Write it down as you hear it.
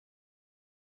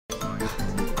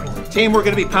Team, we're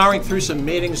going to be powering through some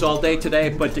meetings all day today,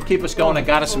 but to keep us going, I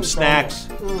got us some snacks.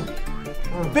 Bill!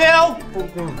 Bill!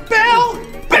 Bill!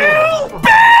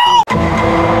 Bill!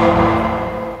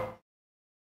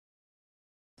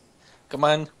 Come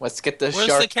on, let's get this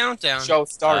Where's the countdown? show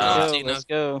started. Let's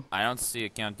go. I don't see a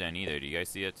countdown either. Do you guys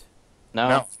see it? No. I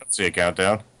don't see a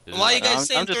countdown. Why are you guys I'm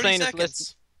saying just 30 saying it's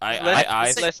seconds?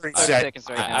 less than 30 seconds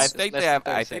right now. I It's think less they than have.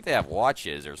 30 I think they have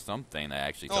watches or something that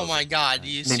actually. Oh tells my you. god, are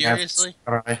you seriously?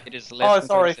 It is less Oh, than it's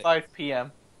already 30 5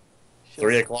 p.m.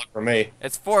 3 o'clock for me.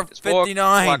 It's seconds.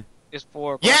 4:59. It's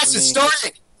 4 o'clock Yes, for it's me.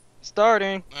 starting!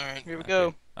 Starting. Alright. Here we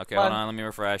go. Okay, Come hold on. on. Let me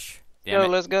refresh. Yo, Damn it!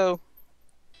 let's go.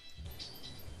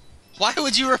 Why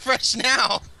would you refresh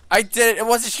now? I did. It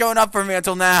wasn't showing up for me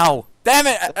until now. Damn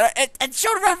it! It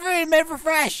showed up for me and made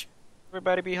refresh.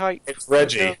 Everybody be hyped. It's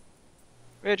Reggie. It's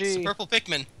the Reggie. purple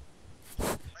Pikmin.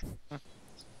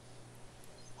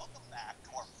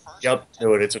 Yep,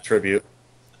 do it. It's a tribute.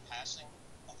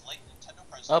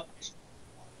 Up.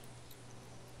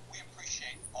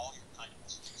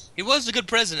 He was a good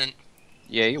president.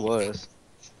 Yeah, he was.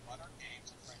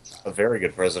 A very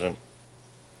good president.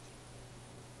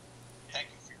 Thank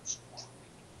you for your support.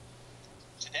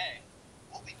 Today,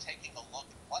 we'll be taking a look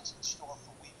at what's in store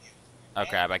for Wii U. Oh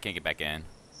crap! I can't get back in.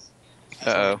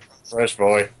 Uh-oh. Fresh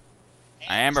boy.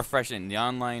 I am refreshing the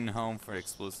online home for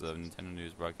exclusive Nintendo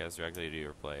News broadcast directly to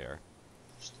your player.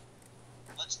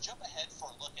 Let's jump ahead for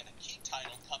a look at a key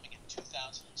title coming in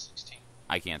 2016.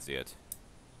 I can't see it.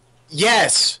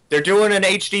 Yes! They're doing an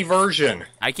HD version.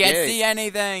 I can't Yay. see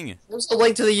anything. Where's the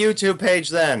link to the YouTube page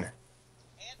then?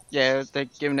 Yeah, they're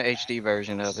giving the HD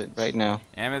version of it right now.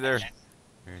 Damn it! There.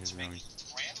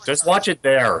 Just watch it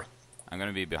there. I'm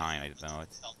gonna be behind. I know it.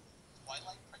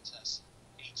 Twilight Princess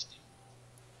HD.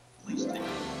 Please take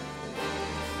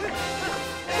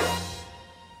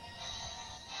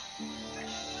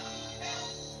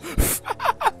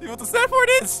You know what the sad part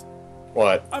is?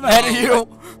 What? I'm ahead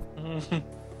of you.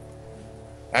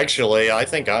 Actually, I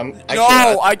think I'm...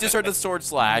 No, I just heard the sword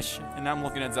slash, and now I'm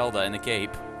looking at Zelda in the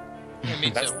cape. Yeah, me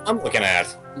That's too. what I'm looking at.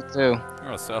 Me too.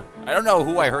 Oh, so I don't know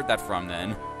who I heard that from.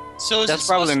 Then So is That's this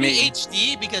supposed to probably be me.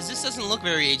 HD? Because this doesn't look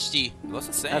very HD. it looks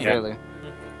the Not same. really.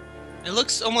 It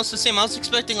looks almost the same. I was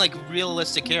expecting like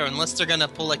realistic hair, unless they're gonna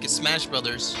pull like a Smash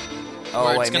Brothers. Oh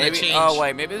Or it's wait, gonna maybe. change. Oh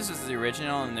wait, maybe this is the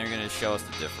original, and they're gonna show us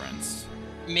the difference.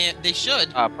 Man, they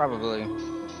should. Probably.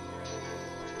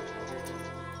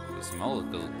 The smell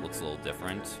looks a little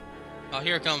different. Oh,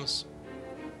 here it comes.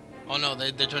 Oh no,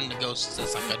 they're turning to ghosts.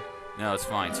 That's not good. No, it's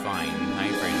fine. It's fine. I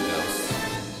ain't afraid of ghosts.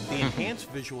 The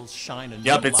enhanced visuals shine a new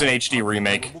Yep, it's an light HD on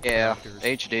remake. memorable Yeah, characters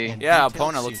HD. and Yeah,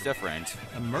 detailed Epona looks scenery, different.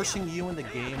 immersing you in the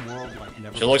game world like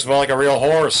never She looks more like a real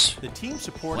horse. The team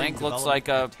supporting Link looks development like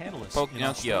a of Tantalus in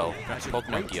Pinocchio. Australia has a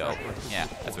Pinocchio. great track record Yeah,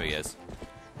 for that's what he is.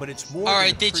 But it's more All than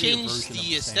right, a they prettier changed version of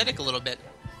the aesthetic a little bit.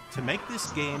 To make this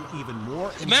game even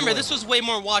more Remember, this enjoyable, was way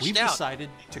more washed we've out. decided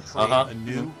to create a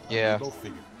new Yeah. amiibo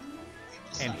figure.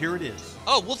 And here it is.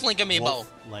 Oh, Wolf Link Amiibo.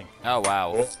 Wolf Link. Oh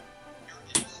wow.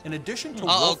 In addition to Oh,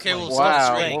 Wolf okay, Link, well,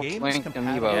 Wow, so the Wolf game Link is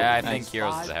compatible amiibo. Yeah, I with think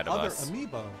Heroes is 5 ahead of other us.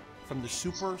 amiibo from the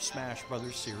Super Smash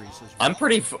Brothers series as well. I'm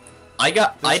pretty... I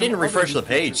didn't refresh the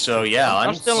page, so yeah, I'm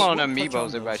I'm... still on Touch on Amiibos,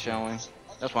 those everybody showing.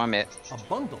 That's where I'm at. a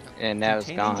bundle And now it's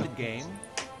containing gone. the game,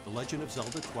 The Legend of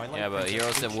Zelda Twilight Yeah, but Princess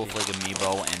Heroes said HD Wolf Link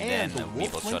Amiibo, and then the the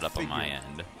Wolf Amiibo Link showed up on my figure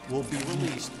end. will be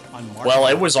released on March. Well,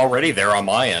 it was already there on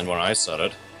my end when I said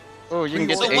it. Oh, you can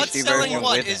get So the what's HD selling version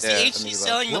what? with Is the the HD Amiibo.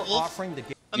 selling the We're Wolf offering the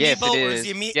game. Yes, Amiibo, it or is. is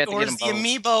the, You have to or get is the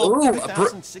them both. Amiibo? Ooh,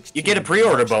 2016 you get a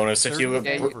pre-order March bonus if you 30th if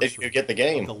you anniversary get the of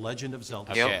game. The Legend of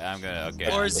Zelda. Okay, I'm gonna.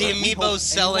 Okay. Or is the We Amiibo hope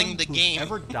selling anyone the who's game?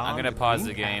 ever I'm donned gonna a pause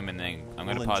the green hat game and then I'm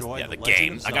gonna will pause. enjoy Yeah, The the Legend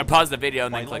game. of I'm gonna Zelda pause the video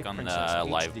and then Twilight click on Princess the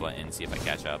live HD. button and see if I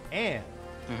catch up. And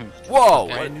Whoa!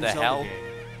 brand What new the Zelda hell? game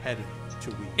headed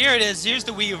to Wii. Here it is. Here's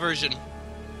the Wii U version.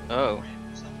 Oh.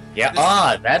 Yeah,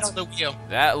 That's that's... the Wii U.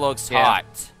 That looks Yeah. hot.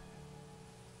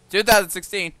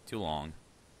 2016. Too long.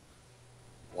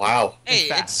 Wow. Hey,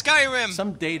 fact, it's Skyrim.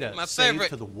 Some data My saved favorite.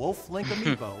 to the Wolf Link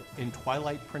Amiibo in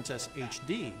Twilight Princess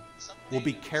HD will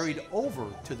be carried over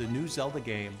to the new Zelda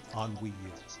game on Wii U.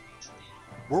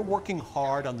 We're working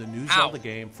hard on the new Ow. Zelda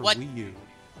game for What? Wii U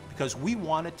because we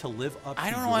want it to live up to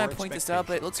I don't know your why I point this out,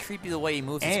 but it expectations. looks creepy the way he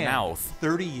moves his And mouth.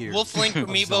 30 years Wolf Link of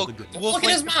Zelda Amiibo. goodness. Wolf Look at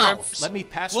his Link mouth. curved. Let me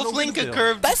pass it Wolf over Link to a Bill.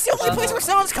 curved. That's the only place where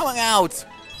sound's coming out.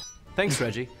 Thanks,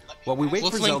 Reggie. While we wait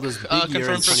Wolf for Link, Zelda's big year in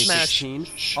confirmed for Smash.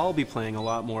 2016, I'll be playing a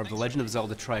lot more of The Legend of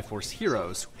Zelda Triforce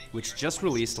Heroes, which just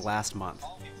released last month.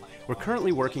 We're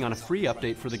currently working on a free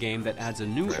update for the game that adds a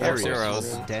new area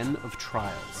Heroes. called Den of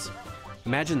Trials.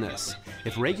 Imagine this.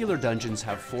 If regular dungeons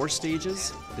have 4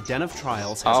 stages, the Den of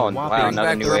Trials has Oh, a wow, whopping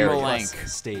another new 30 area. plus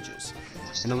stages.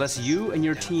 And unless you and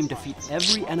your team defeat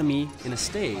every enemy in a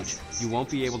stage, you won't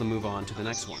be able to move on to the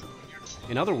next one.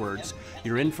 In other words,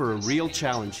 you're in for a real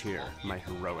challenge here, my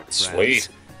heroic friends. Sweet.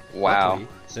 Wow. Luckily,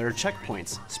 there are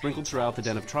checkpoints sprinkled throughout the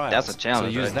Den of Trials. That's a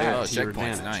challenge So use right that there. to your Oh,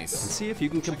 checkpoints, advantage. nice. And see if you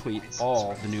can complete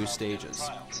all the new stages.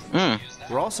 Mm.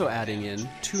 We're also adding in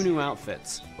 2 new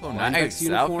outfits. Oh, A nice Linebeck's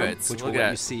uniform, outfits. which Look will let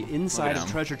at- you see look inside at of 'em.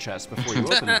 treasure chests before you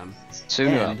open them. 2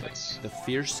 new and outfits. the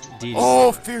Fierce DD.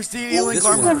 Oh, Fierce DD This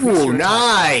armor. will increase your attack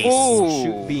nice. and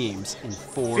shoot beams in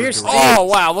 4 Fierce directions. Oh,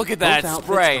 wow, look at that Both outfits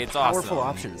spray. are It's powerful awesome.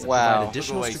 options that Wow. provide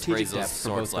additional Look at the way he strategic sprays those depth for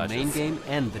sword both the slashes. main game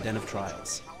and the Den of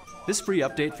Trials. This free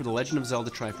update for The Legend of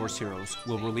Zelda Triforce Heroes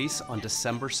will release on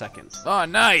December 2nd. Oh,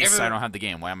 nice. Every- I don't have the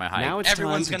game. Why am I hyped? Now it's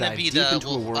Everyone's time to gonna dive be deep the- into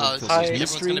a world filled with everyone's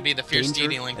mystery, gonna be the Fierce danger,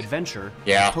 DD Link. adventure,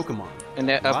 Yeah. and Pokemon. And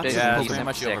that Lots update of is Yeah, Pokemon. it's pretty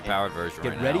much the second. overpowered version Get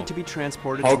right ready now. to be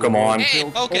transported to a Pokemon. world Hey,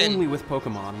 filled Pokken. only with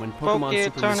Pokemon when Pokemon Pokke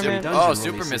Super Mystery Tournament. Dungeon Oh,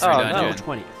 Super releases Mystery on Dungeon. November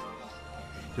 20th.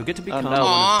 You'll get to become no. one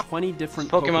Aw. of 20 different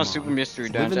Pokemon Super Mystery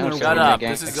live in Dungeon. their I'm Shut sure world, up, the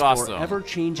game- this is explore awesome.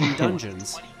 ever-changing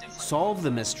dungeons, solve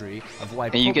the mystery of why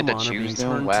And you get to Pokemon are being choose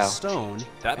them? turned Wow. to stone,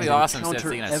 That'd be and awesome instead of encounter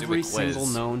taking a every stupid quiz. single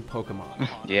known Pokemon.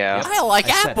 Yeah. I like I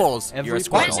said it, apples. every You're a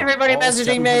Pokemon, Squirtle. everybody all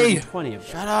messaging me? 720 of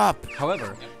them. Shut up.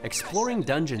 However, exploring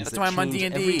dungeons That's that why I'm on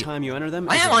change D&D. every time you enter them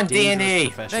I is am a on dangerous D&D.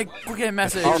 profession. Hey, we'll get a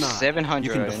message. Fear Oh, not. 700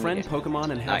 You can in befriend it. Pokemon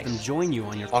and have Nice. them join you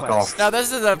on your Fuck quest. off. Now,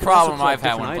 this is the You can problem also I've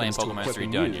had collect when playing different items to Pokemon equip Mystery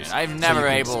and Dungeon. use, I've so never you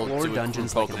can able explore to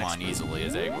dungeons improve like an Pokemon expert. easily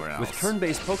as everyone else. With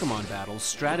turn-based Pokemon battles,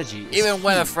 strategy is Even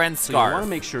with a key, friend so you want scarf. to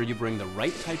make sure you bring the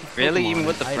right type of Pokemon Really? Even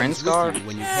with and the friend items with scarf? you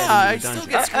when you Yeah, head I into the still dungeon.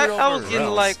 get screwed I was over. getting Or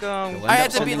like else you'll I end had up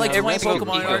to be sending like out 20 rescue Pokemon in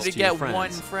order emails to to your get friends, one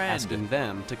friend. asking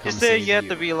them to come It said save you have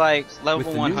to be like level With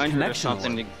the new 100 or connection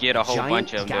something to orb, get a whole giant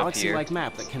bunch of them up here. galaxy-like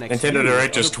map that connects Nintendo you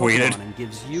Direct with just other Pokemon tweeted. and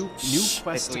gives you new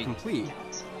quests to tweet. complete.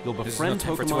 You'll There's befriend no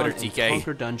time for Pokemon Twitter, and TK.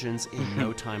 conquer dungeons in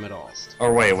no time at all.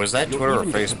 Or wait, was that You'll Twitter or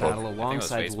even get to battle Facebook?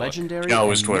 alongside Facebook. legendary No, it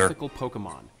was and Twitter. mythical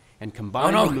Pokemon, and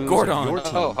combine Oh, no, the moves Gordon. of your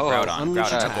team Oh, oh, Groudon, to unleash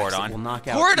Groudon, attacks Gordon. that will knock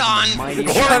out Gordon! even the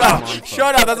mightiest Shut Pokemon up! foe.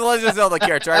 Shut up! That's a Legend of Zelda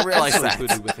character. I realize Also that.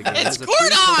 included with the game It's is a free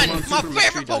Gordon! Pokemon My Super Mystery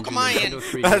favorite Dungeon Pokemon. Nintendo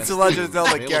 3DS That's a Legend of Zelda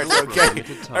available character. for a Okay,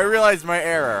 limited time. I realized my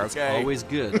error. It's Okay. always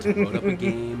good to load up a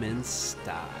game in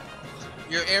style.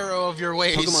 Your arrow of your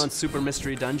ways. Pokemon Super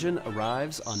Mystery Dungeon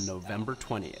arrives on November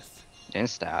 20th. In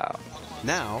style.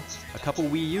 Now, a couple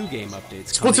Wii U game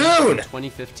updates Splatoon! coming in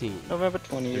 2015. November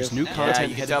 20th. There's new you content can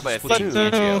headed tell to by the Splatoon,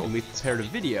 Splatoon. and we've prepared a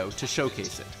video to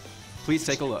showcase it. Please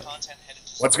take a look.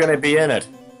 What's gonna be in it?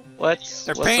 What's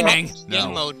They're what's painting.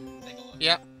 Game mode.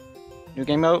 Yeah. up? New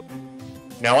game mode?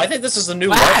 No, I think this is a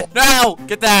new Ah, level. no!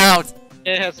 Get that out!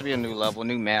 It has to be a new level,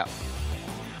 new map.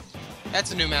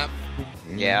 That's a new map.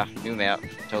 Yeah, new map.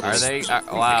 Totally. Are they?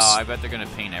 Wow, I bet they're gonna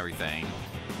paint everything.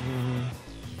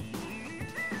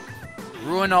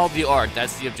 Ruin all the art.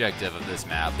 That's the objective of this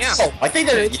map. Yeah. Oh, I think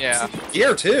that it's Yeah.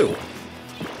 here too.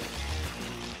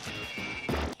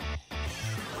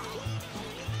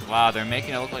 Wow, they're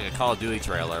making it look like a Call of Duty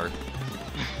trailer.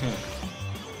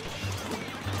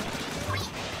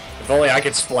 If only I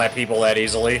could splat people that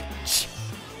easily.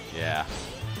 Yeah.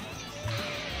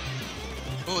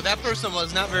 Ooh, that person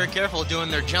was not very careful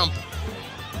doing their jump.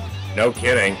 No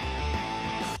kidding.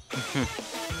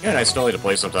 Yeah, nice snowy to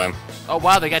play sometime. Oh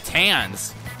wow, they got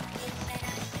tans.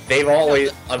 They've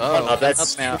always that's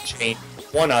that's now. change.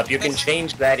 One up, you can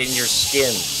change that in your skin.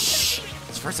 It's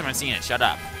the first time I've seen it. Shut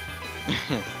up.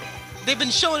 They've been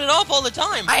showing it off all the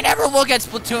time. I never look at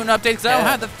Splatoon updates because I don't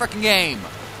Yeah. have the freaking game.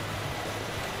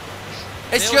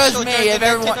 They Excuse also me during if the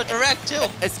everyone. Nintendo Direct too.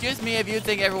 Excuse me if you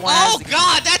think everyone Oh has.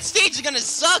 God, that stage is gonna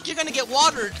suck. You're gonna get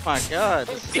watered. Oh my god.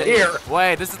 Here.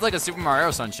 Wait, this is like a Super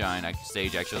Mario Sunshine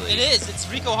stage, actually. It is. It's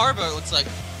Rico Harbor. It looks like.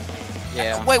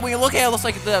 Yeah. Wait, when you look at it, it looks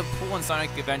like the pool in Sonic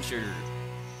Adventure.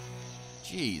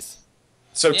 Jeez.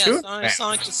 So Yeah, two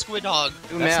Sonic the Squid Hog.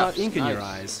 New That's map. not ink in your Nice.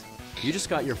 eyes. You just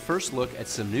got your first look at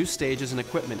some new stages and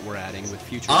equipment we're adding with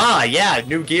future. Ah, yeah,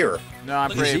 new gear. No, I'm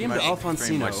pretty Museum de much, pretty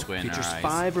Alfonsino much squinting features our eyes.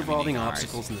 5 revolving I mean, our eyes.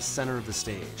 obstacles in the center of the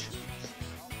stage.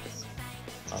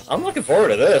 I'm looking forward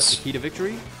to this. Key to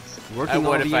victory? I Working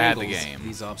would all if the I had the angles game.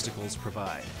 these obstacles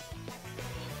provide.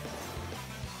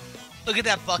 Look at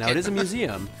that bucket. Now it is a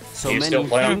museum, so Do you many still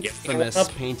plan on getting infamous one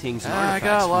up? paintings and I artifacts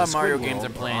got a from lot the of Mario Squid games World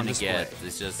I'm are planning on to display. get.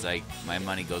 It's just like my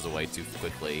money goes away too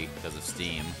quickly because of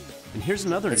Steam. And here's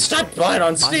another It's display. not buying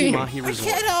on Mahi Steam. Mahi I Resort.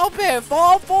 can't help it.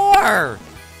 Fall 4.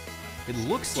 It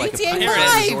looks like a GTA private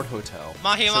 5. resort hotel.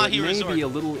 Mahi so Mahi it may Resort. be a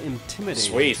little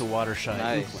intimidating Sweet. to water-shy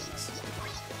Nice. inklings.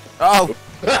 Oh,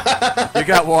 you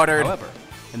got watered. However,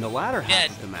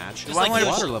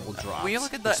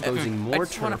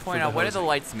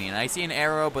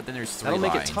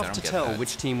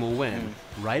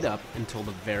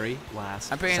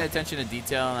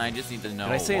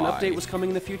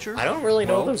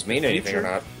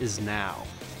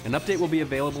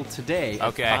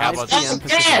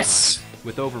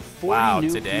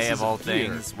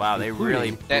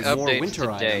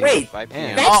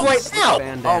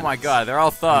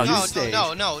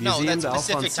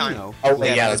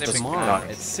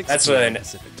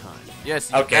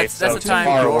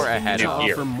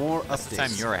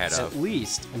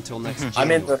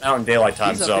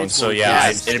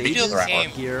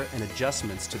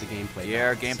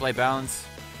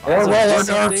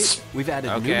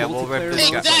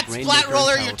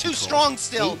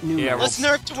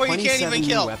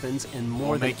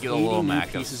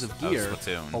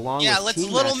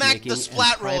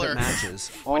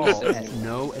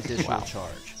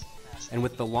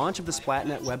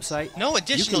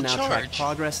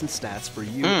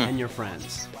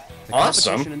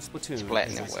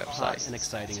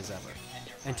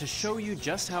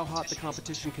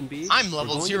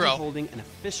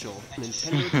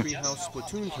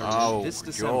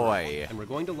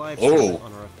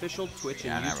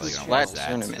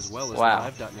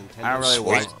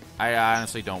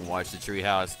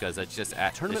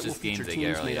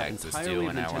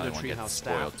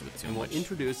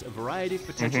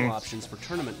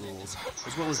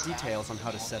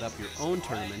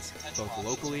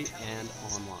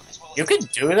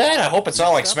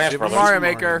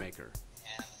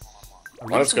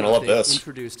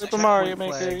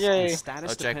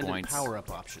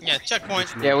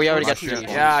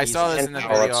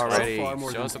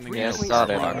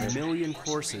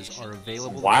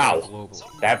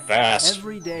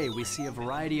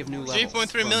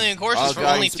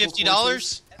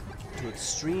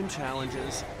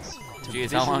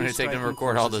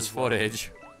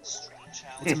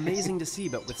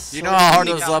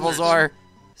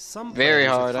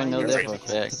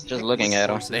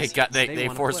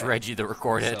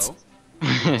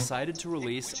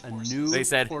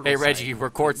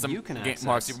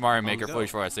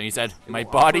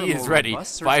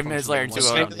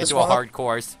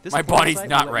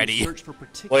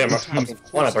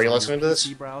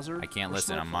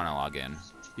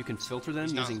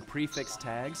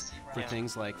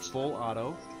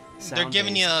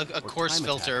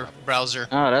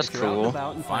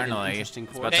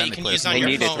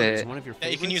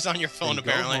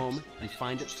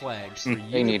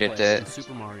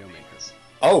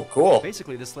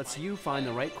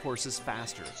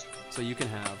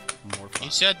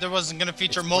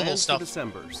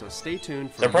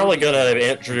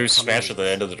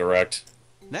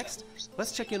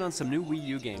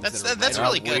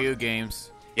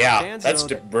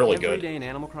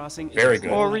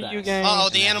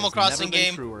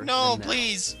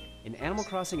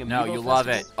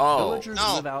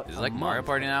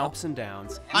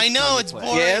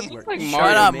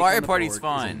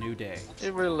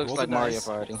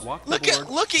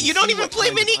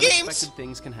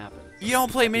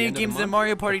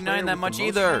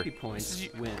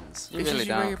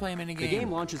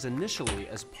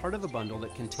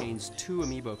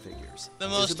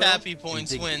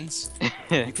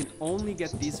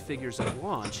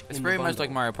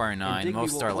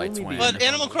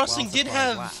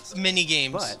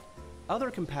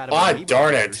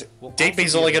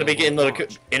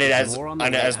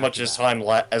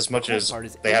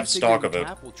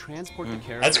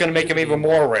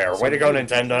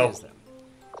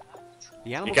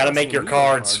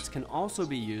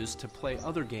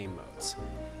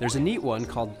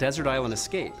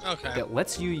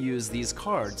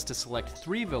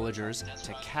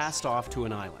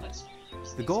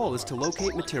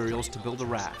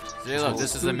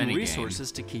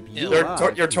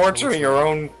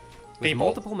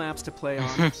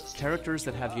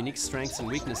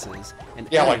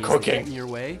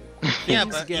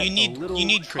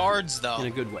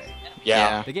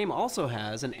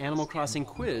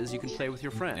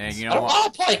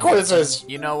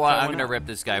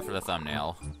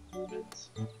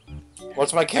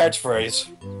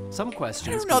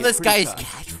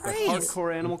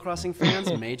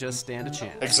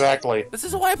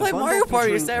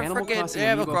 it. They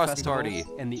have a Amiibo crossing Festival party.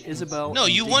 and the Isabel. No,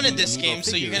 and you Diggy wanted this Amiibo game,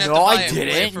 so you're figures gonna have No, to I buy it.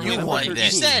 didn't. For You November wanted it.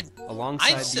 You said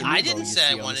Alongside the I Amiibo didn't you say I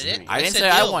see on wanted the it. screen. I didn't said say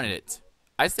I Dill. wanted it.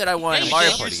 I said I wanted Yeah, a you Mario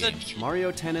did. You Party said game.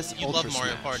 Mario Tennis you Ultra love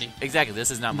Mario Smash. Party. Exactly.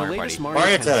 This is not In the Mario latest Party. Mario,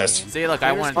 Mario Tennis. Tennis. Game, See, look,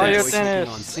 I players wanted can Mario voice Tennis.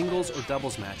 taking on singles or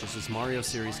doubles matches as Mario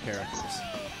Series characters.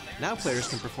 Now players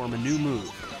can perform a new move.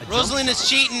 A jump Rosalina's shot,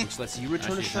 cheating. which lets you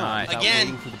return a she's shot not. without Again.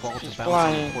 waiting for the ball to bounce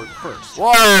on the court first.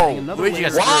 Whoa! Adding another Luigi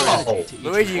got layer of Wow. screwed. difficulty to each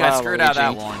Luigi move. got Wow, screwed out of that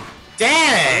Luigi. one.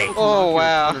 Dang! Oh,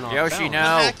 wow. Yoshi, no.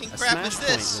 What hacking A crap smash is point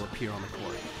this? will appear on the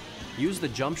court. Use the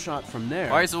jump shot from there.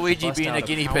 Why is to Luigi bust being out a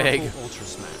guinea powerful pig? Ultra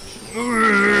smash.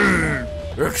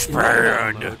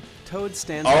 Expand. Mode, Toad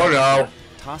stands Oh, on the no. court,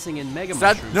 tossing in mega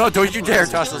Stop- mushrooms. no, don't you dare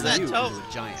toss Turns those you in. That into Toad.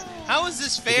 a giant. How is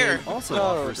this The fair? game also Oh,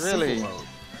 offers really? simple mode,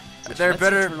 which There lets you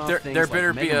better, turn off there things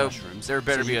better like be mega a, mushrooms there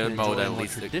better so be you a can mode enjoy that at more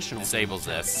least traditional disables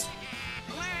games. this.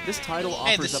 This title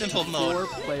Hey, the offers up to simple mode.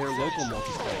 4-player local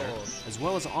multiplayer, as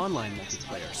well as online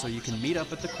multiplayer, so you can meet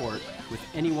up at the court with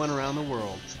anyone around the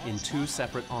world in 2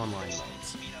 separate online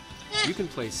modes. You can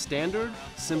play standard,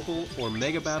 simple, or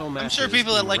mega battle matches. sure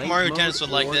people that in like ranked Mario mode Tennis would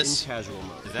like or this. in casual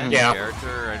mode. Is that a Yeah.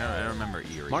 character? I don't remember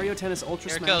Eerie. Mario Tennis Ultra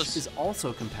Here it Smash goes. is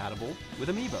also compatible with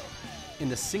Amiibo. In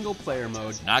the single-player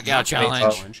mode, Knockout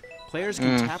challenge. players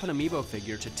can tap an Amiibo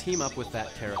figure to team up with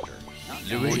that character.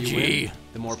 The more you Luigi. win,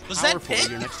 the more Was that powerful Pit?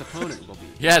 your next opponent will be.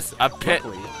 Yes, a pit.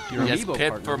 Luckily, your Yes, Amiibo Pit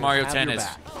partner for will Mario have your Tennis.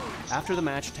 back. After the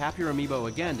match, tap your Amiibo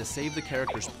again to save the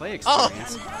character's play Oh,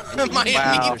 experience. my and Wow. their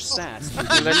amiibo.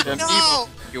 stats. You let them No!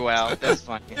 you out. That's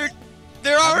funny. They're Have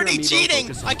your already amiibo cheating.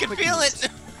 focus on I can quick feel moves,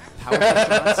 it. Powerful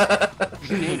shots.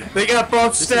 You name it. They got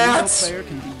both This Amiibo stats! player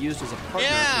can be used as a partner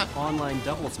Yeah. in online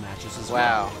doubles matches as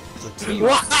Wow. well. So team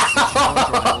up and challenge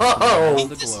rivals from around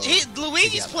the globe.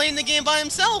 Luigi's together. playing the game by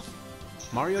himself.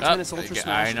 Mario Oh, Tennis Ultra I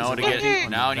Smash know is to get- arriving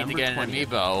on now I need to November get an 20th,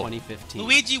 amiibo. 2015.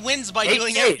 Luigi wins by Hey,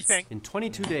 doing hey. everything. In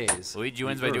 22 days, Luigi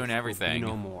wins the by doing Earth will everything. be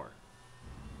no more.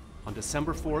 On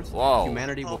December 4th, Whoa.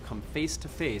 humanity will come face to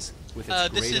face with its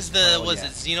This greatest is the peril was yet,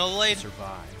 it Xenoblade?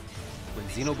 survive. When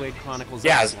Xenoblade Chronicles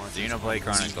Yeah, X launches, Xenoblade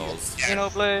Chronicles.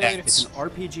 Xenoblade. it's an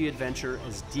RPG adventure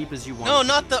as deep as you want. No, it to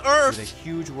not be, the With a Earth.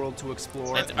 huge world to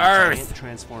explore It's and Earth. giant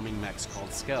transforming mechs called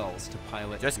skells to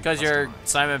pilot. Just and because you're customize.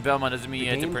 Simon Belmont doesn't mean The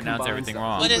you have to game pronounce combines everything the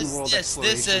wrong. What open is world this?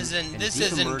 This exploration isn't- and this deep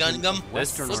isn't immersion of Gundam. This,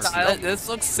 Western looks, RPG. this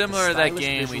looks The similar to that stylish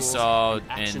game we visuals saw and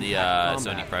in the action-packed Sony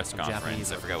combat press of conference.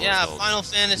 Japanese I forgot what Yeah, it's called. Final In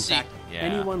Fantasy. fact, Yeah.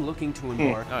 anyone looking to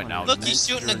embark Oh, on no. an Look, he's immense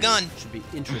shooting a journey gun. should be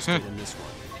interested in this one.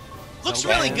 Looks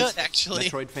Zelda really fans, good, actually.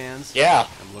 Metroid fans, Yeah.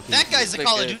 I'm looking That for guy's you. a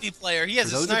Call of good. Duty player. He For has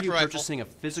a those of sniper you rifle. purchasing a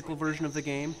physical version of the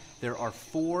game, there are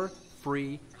 4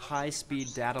 free high-speed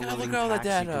data God, loading look at all packs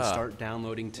that you can data. start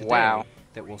downloading today Wow.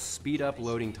 that will speed up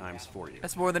loading times for you.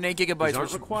 That's more than 8 These gigabytes,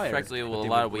 aren't which required, practically but will they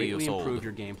a lot will of Wii U greatly improve sold.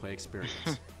 your gameplay experience.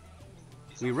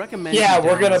 We recommend Yeah, you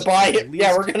we're gonna download buy at it.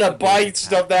 Yeah, we're least gonna a buy basic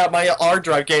stuff pack. that my hard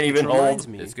drive can't even Which reminds hold.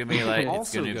 me, It's gonna be you like can it's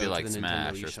also gonna go be to like the Nintendo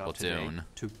Smash or eShop today Splatoon.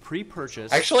 to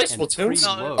pre-purchase Actually, and Splatoon's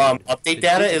preload update the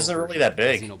data digital isn't really version that of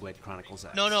big. Xenoblade Chronicles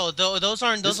X. No, those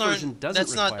aren't. This version doesn't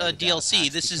That's not require the data DLC.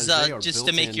 packs This is because they are just to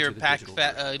built make your into the pack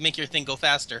digital make your thing go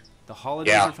faster. The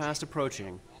holidays Yeah. are fast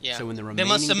approaching, Yeah. so in the They remaining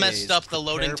must have days, messed up the prepare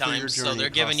loading for your times, so journey they're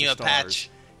giving across you a the patch. stars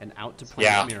and out to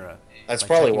Yeah. Planet Mira. That's by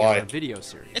probably checking out why. our video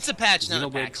series. It's a patch, not a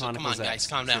Xenoblade patch. So come on, Chronicles guys, X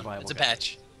calm down. Survival It's a Guide.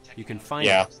 patch. You can find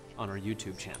Yeah. it on our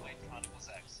YouTube channel.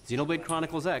 Xenoblade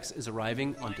Chronicles X is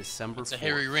arriving on December 4th. It's a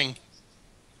hairy ring.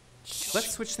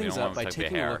 Let's switch We things don't up want by type of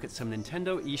taking a hair. look at some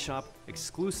Nintendo eShop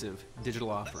exclusive digital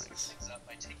offerings.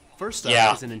 First up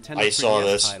Yeah, is a Nintendo I saw 3DS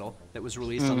this. title that was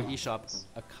released on the eShop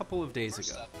a couple of days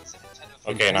ago.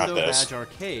 Okay, not Nintendo this. Badge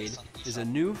Arcade is a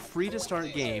new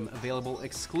free-to-start game available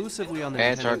exclusively on the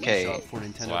Badge Nintendo Arcade. eShop for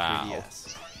Nintendo Wow.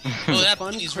 3DS. Oh, It's a that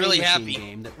fun he's crane really machine happy.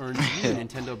 game that earns you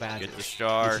Nintendo badges, Get the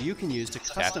star, which you can use to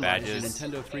tap customize your badges.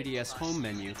 Nintendo 3DS home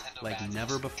menu like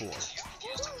never before.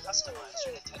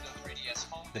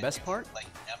 The best part?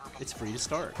 It's free to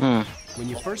start. When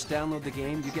you first download the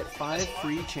game, you get 5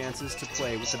 free chances to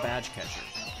play with the badge catcher.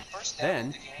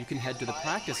 Then, you can head to the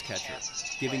practice catcher,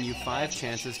 giving you 5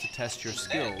 chances to test your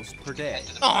skills per day.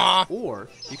 Aww. Or,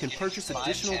 you can purchase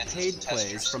additional paid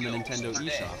plays from the Nintendo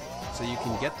eShop, so you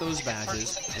can get those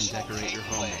badges and decorate your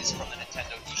home menu. From the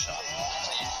Nintendo eShop,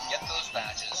 so you can get those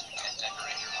badges and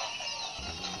decorate your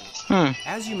home menu.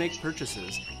 As you make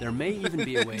purchases, there may even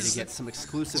be a way to get some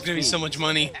exclusive It's gonna be so themes. much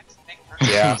money.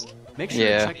 Yeah. Make sure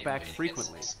Yeah. to check back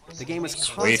frequently. The game is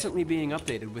constantly being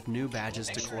updated with new badges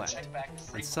to collect,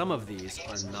 and some of these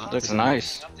are not. Looks to be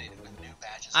nice.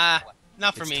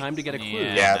 Not for It's me. time to get a clue.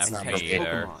 Yeah, and it's not catch for me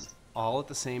either. Pokemon, all at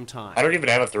the same time. I don't even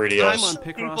have a I'm 3DS. on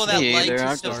Picross People that Me like either, to I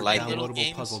just just Start like like it. little downloadable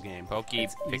games. puzzle game. Pokey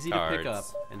It's pick easy to pick up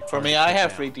cards. and For hard me, to I put have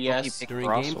down. 3DS. During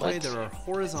Cross, gameplay, what? there are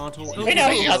horizontal Who I know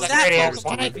you got knows the that 3DS. to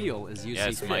What? reveal as you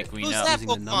Yes, see Mike, fit, we Who's know. that using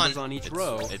the numbers Pokemon? on each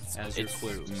row It's as your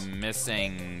clues.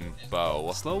 missing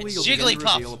bow. Slowly, It's you'll begin to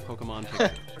Jigglypuff. reveal a Pokemon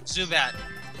picture. Zubat.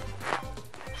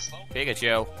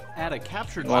 Pikachu. Add a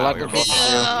captured More likely Pokemon,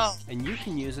 Pikachu. and you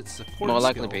can use its support More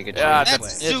likely skill Pikachu. Yeah, to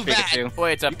That's play. too bad. Pikachu.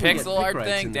 Wait, it's a You can get pixel art pick rights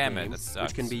thing? in the Damn it, game, that sucks.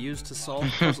 which can be used to solve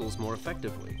puzzles more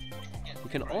effectively. You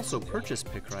can also purchase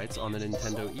pick rights on the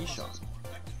Nintendo eShop.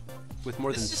 With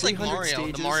more than This is like 300 Mario, the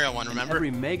stages Mario one, and remember?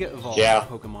 every Mega Evolved Yeah.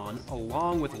 Pokemon,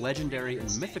 along with legendary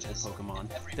and mythical Pokemon,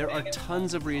 there are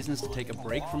tons of reasons to take a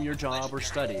break from your job or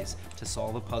studies to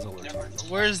solve a puzzle or two.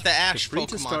 Where's the The Ash Pokemon?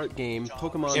 free-to-start game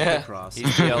Pokemon Yeah. Picross He's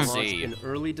will DLC. launch in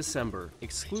early December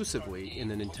exclusively in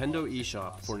the Nintendo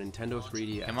eShop for Nintendo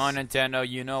 3DS. Come on, Nintendo,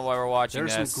 you know why we're watching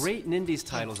There are this. some great Nindies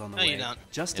titles on the No, you way, don't.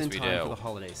 just Yes, in we time do. for the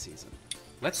holiday season.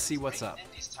 Let's see what's up.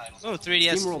 Oh,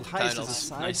 3DS SteamWorld Heist titles. is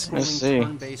a Nice. side-scrolling Let's see.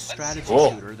 turn-based strategy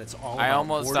Cool. shooter that's all I about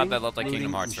almost thought boarding, that looked like Kingdom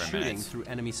looting, Hearts for a and minute. shooting through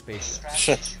enemy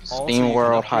spaceships. Also, you can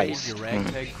SteamWorld upgrade Heist. Your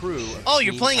ragtag crew of Oh,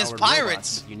 you're playing as steam-powered robots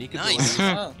pirates. with unique Nice.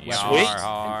 abilities, Yar, Sweet.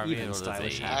 har, and even middle of the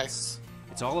stylish sea. hats.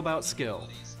 It's all about skill.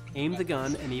 Aim the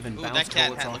gun and even Ooh, bounce that cat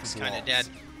bullets hat off looks of kinda walls. dead.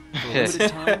 For a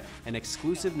limited time, an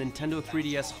exclusive Nintendo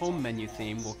 3DS home menu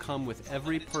theme will come with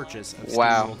every purchase of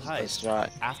Wow, SteamWorld that's Heist right.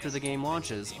 after the game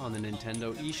launches on the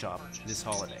Nintendo eShop this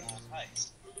holiday.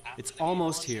 It's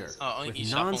almost here, Oh, with eShop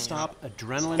only. non-stop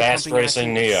adrenaline Fast pumping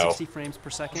racing action at Neo. 60 frames per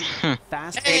second.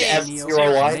 Fast Hey, racing Neo F-Zero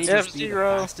may Light. just be the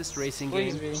F-Zero. fastest racing game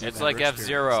you've It's ever like experienced.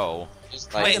 F-Zero.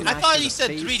 Try Wait, to I master thought the you said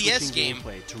phase-switching 3DS game.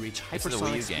 gameplay to reach This is the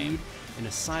Wii U hypersonic game. speed in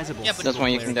a sizable Yeah, but That's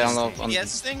when you can single-player download game. on the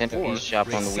DS thing? Nintendo Or eShop on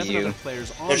the race Wii 7 U. other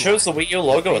players It shows the online Wii U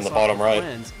logo in the face off bottom with right.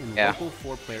 friends in Yeah. local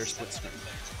 4-player split screen.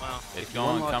 Wow. It's You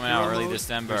going unlock coming out hero early mode,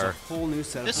 December. there's a whole new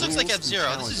set of This looks like rules and F-Zero. This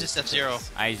is challenges just to F-Zero.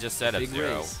 face. I just said Big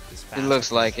F-Zero. race is It fast.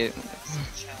 looks like it.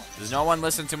 Does no one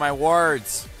listen to my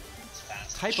words?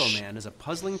 Typo Man is a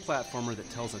puzzling platformer that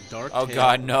tells a dark Oh tale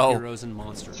God, of no. heroes and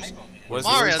monsters. What's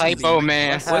Mario. Typo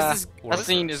Man. What's this? Or I've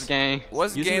seen this game.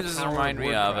 What using game the does this power remind me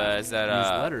word of? cloud, Is that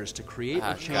use letters to create or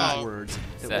ah, change God. words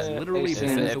that that- will literally it's-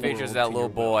 bend the it world features to that your little will.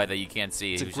 boy that you can't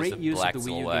see. It's a who's great just a use of black the Wii U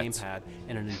silhouette. gamepad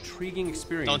and an intriguing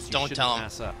experience Don't you shouldn't tell him.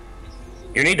 pass up.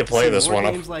 You need to play See this more one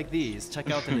up games like these,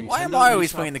 check out the Nintendo Why am I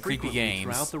always eShop playing the creepy frequently games?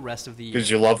 throughout the rest of the year. because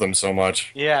you love them so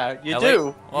much. Yeah, you Ellie?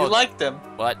 do. Well- You like them.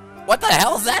 What? What the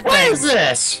hell is that What thing? is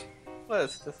this? What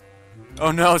is this?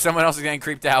 Oh no, someone else is getting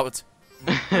creeped out.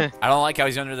 I don't like how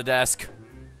he's under the desk.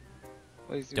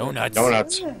 Donuts.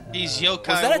 Donuts. These yokai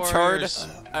Was that a turd? warriors.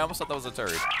 I almost thought that was a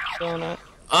turd. Donut.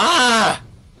 Ah!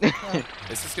 Is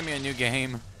this gonna be a new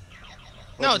game?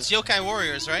 No, it's yokai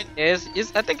warriors, right?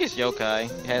 I think it's yokai.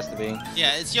 It has to be.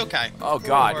 Yeah, it's yokai. Oh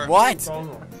God, Or- what?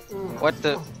 What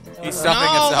the? He's No,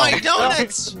 stuffing my himself.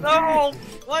 donuts! No!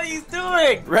 What are you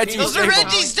doing? Reggie, Those are save him.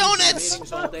 Reggie's donuts!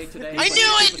 Games all day today, I but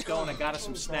knew keep it! us going. I got us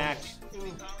some snacks.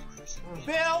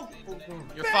 Bill,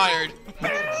 You're fired.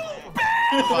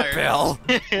 You're fired. Bill.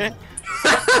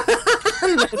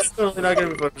 That's totally not gonna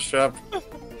be Photoshop.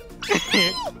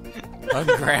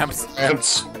 Gramps.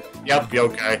 Gramps. Yep,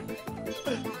 yokai.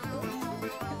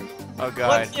 Oh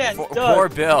God. What? Yeah, Poor- Doug. poor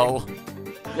Bill.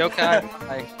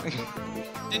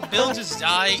 Yokai. Did Bill just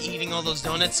die eating all those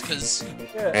donuts? Cause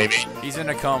Maybe. He's in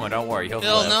a coma. Don't worry, he'll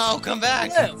Bill, live. no, come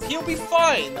back. Yeah, he'll be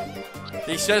fine.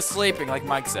 He's just sleeping, like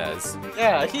Mike says.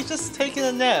 Yeah, he's just taking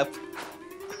a nap.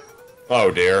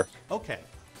 Oh dear. okay.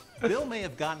 Bill may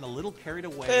have gotten a little carried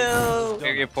away. Bill. with his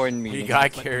Very donuts. important He meeting.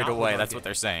 got But carried not with away. our That's game. what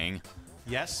they're saying.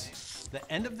 Yes,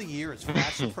 the end of the year is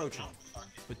fast approaching,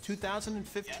 but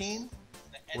 2015,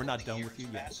 we're not done with you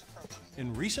yet.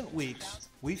 In recent weeks,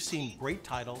 we've seen great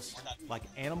titles like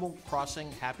Animal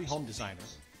Crossing Happy Home Designer,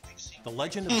 The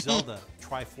Legend of Zelda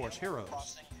Triforce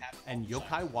Heroes, and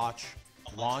Yokai Watch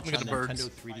launch Look at on the birds.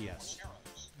 Nintendo 3DS.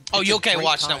 Oh, It's a Yokai great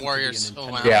Watch, time not to be a Warriors. Oh,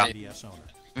 Nintendo wow. Yeah. 3DS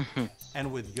owner.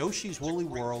 And with Yoshi's Woolly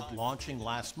World launching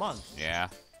last month, Yeah.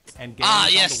 and games Ah,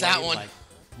 on yes, the that way one. like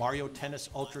Mario Tennis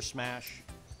Ultra Smash,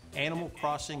 Animal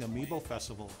Crossing Amiibo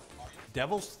Festival,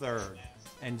 Devil's Third,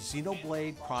 and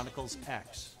Xenoblade Chronicles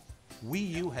X. Wii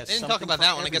U has They didn't something talk about for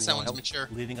that one. I guess that everyone one's mature.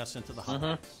 leading us into the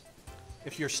holidays.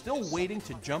 If you're still waiting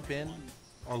to jump in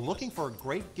or looking for a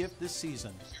great gift this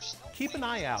season, keep an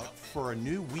eye out for a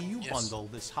new Wii U bundle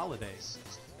this holiday,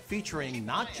 featuring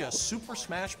not just Super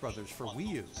Smash Bros. For Wii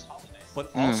U,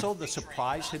 but also the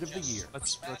surprise hit of the year,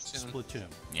 Splatoon.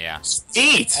 Yeah.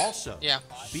 Eat! Also, Yeah.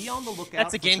 be on the lookout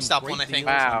That's a for some GameStop great one, I think.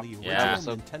 deals Wow. on the original Yeah.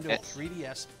 Nintendo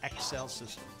 3DS XL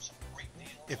system.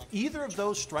 If either of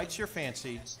those strikes your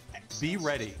fancy, be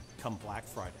ready come Black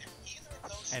Friday.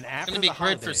 And It's after gonna be the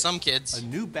great for holidays, some kids. a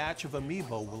new batch of Amiibo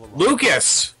will arrive.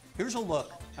 Lucas! Here's a look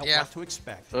at Yeah. what to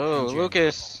expect. Oh, in January.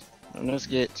 Lucas. Let's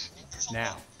get.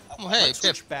 Now, Oh, hey, let's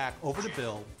Pip. switch back over to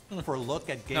Bill for a look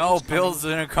at games No, coming Bill's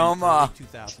in a in coma. early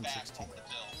 2016.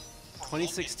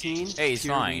 2016. Hey, he's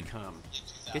here fine. we come.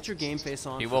 Get your game face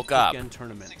on He for woke up. Pokken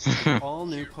Tournament, the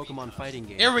all-new Pokemon fighting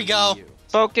game. Here we for go. Wii U.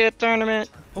 Pocket tournament.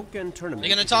 Pokken Tournament. You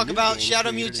gonna is a talk new about game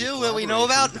Shadow created in Mewtwo, what we know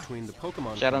collaboration about? Between the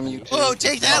Pokemon Shadow Company Mewtwo. Whoa, and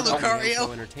take that, Pokemon Lucario.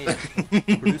 Namco Entertainment.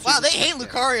 Producers Wow, they of hate Pokken,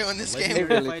 Lucario in this the game. legendary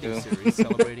They really fighting do. series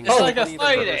celebrating It's its like a 20th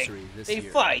fighting. anniversary this They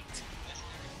year. fight.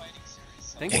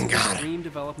 Thanks to God. Extreme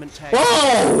Development Tag,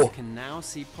 Whoa! you can now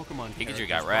see Pokemon Pikachu characters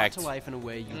got brought wrecked. to life in a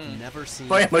way you've never seen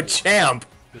I am a before. champ.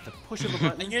 With the push of a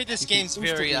button, I hear this you can game's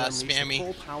very, instantly unleash spammy.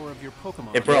 the full power of your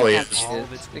Pokemon. It probably and is. all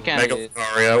of its It glory. kinda Mega is.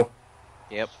 Lucario.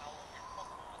 Yep.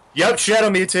 Yep, Shadow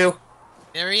Mewtwo.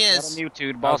 There he Shadow is. Mewtwo, the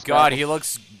Oh boss God, battle. he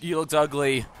looks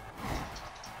ugly.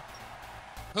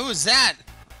 Who's that?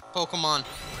 Pokemon.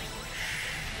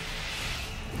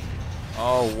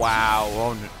 Oh wow.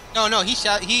 Oh, No,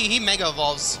 he Mega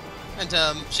Evolves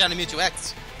into Shadow Mewtwo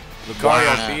X. Lucario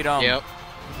Wow. beat him. Yep.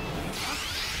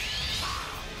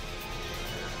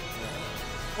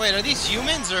 Wait, are these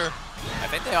humans or? I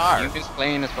think they are. You've been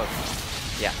playing as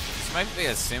Pokemon. Yeah. This might be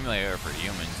a simulator for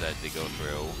humans that they go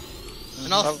through.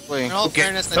 Probably. In all Okay,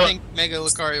 fairness, so- I think Mega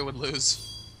Lucario would lose.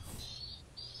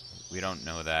 We don't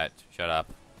know that. Shut up.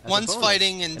 As a One's bonus,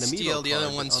 fighting in an amiibo steel, the other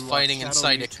card that one's unlocks fighting in Shadow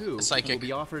psychic. Mewtwo A psychic. will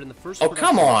be offered in the first Oh,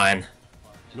 come production. on.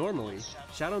 Normally,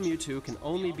 Shadow Mewtwo can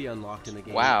only be unlocked in the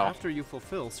game Wow. after you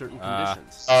fulfill certain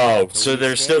conditions. Oh, But so when they're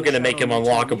you still scan gonna the make him Shadow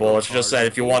Mewtwo unlockable. amiibo It's just card that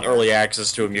if you want early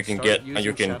access to him, you can start using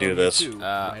you can Shadow do this.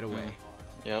 Mewtwo right away.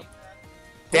 Yep.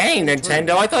 Dang,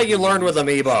 Nintendo! I thought you learned with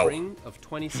Amiibo. Spring of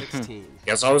 2016.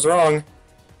 Guess I was wrong.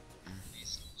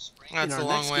 That's In a our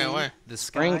long next way game, away. The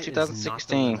sky Spring is not the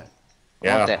 2016. limit.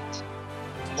 Yeah. Want that.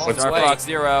 What's Star way. Fox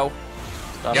Zero.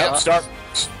 Yep, Star.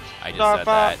 I just Star said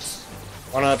Fox.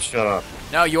 One up, shut up.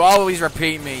 that. No, you always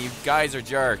repeat me. You guys are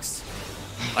jerks.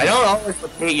 I don't always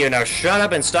repeat you. Now shut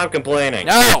up and stop complaining.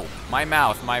 No! My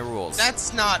mouth, my rules.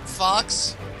 That's not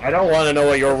Fox. I don't want to know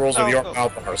what your rules of your Falco.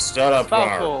 mouth are. Shut up,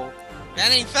 Lar. Falco.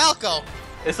 That ain't Falco.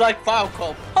 It's like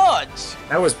Falco Punch.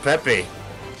 That was Pepe.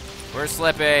 Where's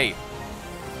Slippy?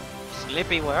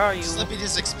 Slippy, where are you? Slippy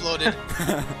just exploded.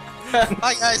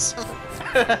 Hi guys.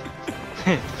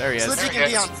 There he is. Slippy can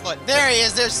be on foot. There he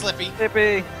is. There's Slippy.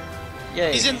 Slippy.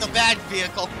 Yay. He's in the bad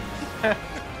vehicle.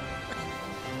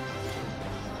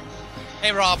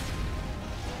 Hey Rob.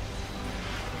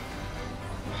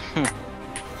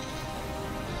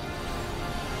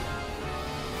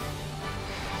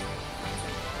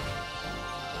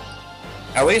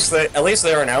 At least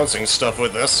they're announcing stuff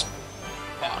with this.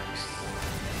 What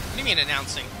do you mean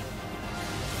announcing?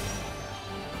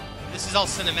 This is all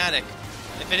cinematic.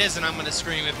 If it isn't, I'm gonna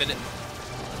scream if it.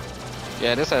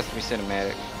 Yeah, this has to be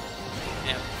cinematic.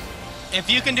 Yeah. If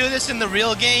you can do this in the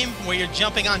real game, where you're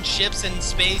jumping on ships in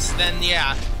space, then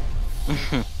yeah.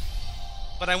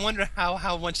 But I wonder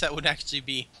how much that would actually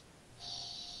be.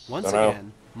 Once Dunno.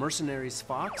 again, mercenaries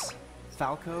Fox,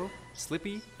 Falco,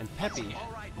 Slippy, and Peppy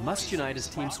must unite as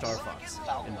Team Star Fox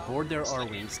and board their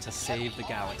R-Wings to save the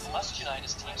galaxy.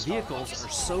 Vehicles are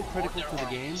so critical to the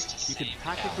game, you could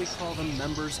practically call them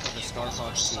members of the Star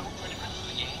Fox team.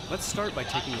 Let's start by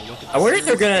taking a look at the I wonder if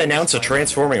they're series gonna announce a by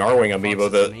transforming R-Wing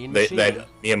amiibo Fox's main that machine.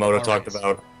 Miyamoto talked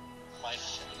about.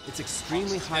 Its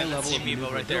extremely high that's level the of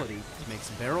amiibo right there. maneuverability makes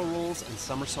barrel rolls and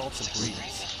somersaults a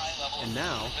breeze. And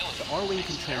now, the R-Wing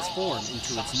can transform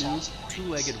into its new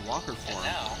two-legged walker form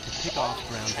to pick off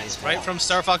ground-based Right from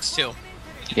Star Fox 2.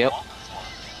 Yep.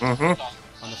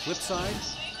 Mm-hmm. On the flip side,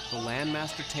 the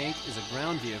Landmaster tank is a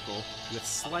ground vehicle with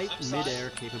slight mid-air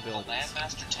capabilities.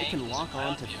 It can lock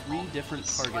on to 3 different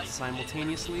targets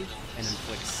simultaneously and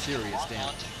inflict serious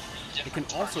damage. It can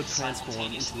also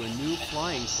transform into a new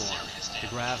flying form, the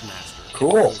Gravmaster,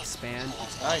 Cool. to expand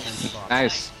its offensive options.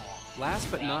 Nice. Last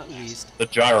but not least, The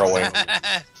gyro wing.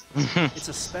 it's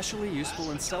especially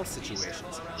useful in stealth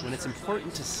situations, when it's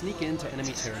important to sneak into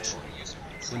enemy territory.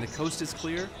 When the coast is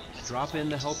clear, drop in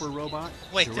the helper robot.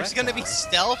 Wait, there's direct gonna be dive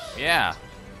stealth? Yeah.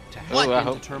 to What? hack I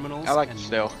into hope- terminals I like and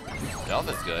stealth. Stealth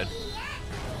is good.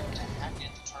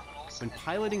 When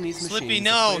piloting these Slippy, machines,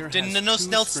 no. the player Didn't has no 2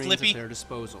 stealth, screens Slippy. at their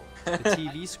disposal: the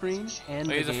TV screen and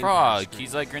But the he's a gamepad frog. screen.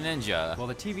 He's like Greninja. While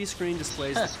the TV screen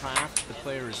displays the craft the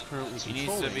player is currently He needs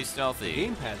controlling, to be the stealthy.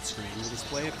 gamepad screen will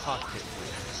display a cockpit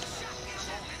view.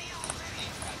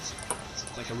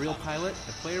 Like a real pilot,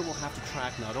 the player will have to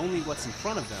track not only what's in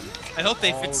front of them, I hope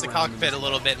they all fix the around them cockpit as a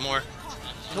little bit more.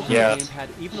 Tilting Yeah. the gamepad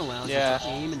even allows Yeah. you to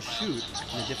aim and shoot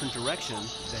in a different direction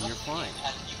than you're flying.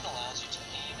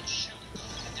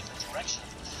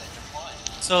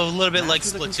 So a little bit like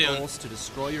Master the Splatoon. controls to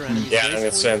destroy your enemies Yeah, in a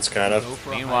gracefully sense, kind and of. go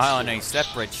for a high Meanwhile, in a score.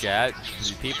 separate chat,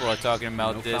 people are talking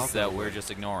about No this Falco. that we're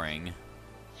just ignoring.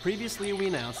 Previously, we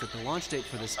announced that the launch date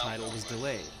for this title was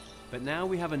delayed. But now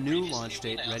we have a new launch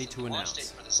date ready to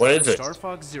announce. What is it? Star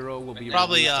Fox Zero will be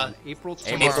Probably, released on April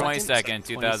April 22nd,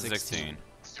 2016.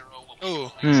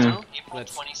 Ooh. Now,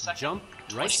 let's jump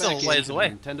right Still back a ways into away.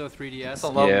 the Nintendo 3DS. a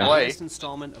long Yeah. way. Latest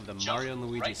installment of the Mario and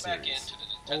Luigi series.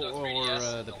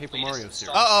 Or the Paper Mario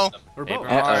series. Uh-oh. Or Paper both.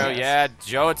 Mario, yeah,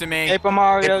 show it to me. Paper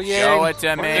Mario, yeah. Show it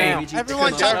to me. Luigi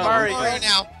Everyone team up talk Mario Mario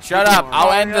now. Shut up,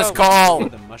 I'll end this call.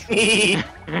 with the mushroom.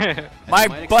 My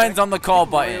might button's on the call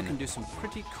Mario can button. do some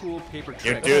pretty cool paper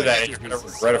You tricks. do that, and you're gonna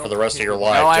regret it for the rest of your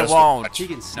life. No, I Just won't. watch. He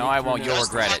can sneak No, I through won't. You'll nests,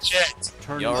 regret it. Shit.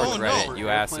 turn You'll into regret an it, you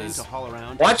airplane asses. to haul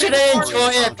around, Watch it in, enjoy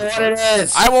it for what it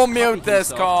is. I will copy mute this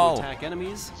himself call. to attack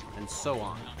enemies, and so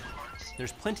on.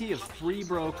 There's plenty of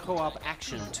three-bro co-op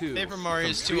action too. Paper Mario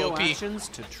is from too trio OP. actions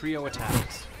to trio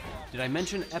attacks. Did I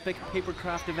mention epic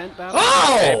papercraft event battle?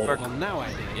 Oh! Well, now I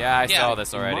did. Yeah, I Yeah. saw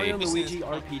this Mario already. and Luigi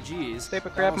RPGs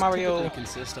Papercraft battles Mario. typically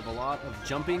consist of a lot of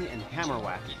jumping and hammer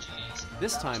whacking.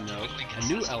 This time, though, a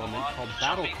new element called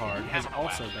Battle Card has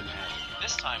also been added.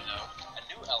 This time, though,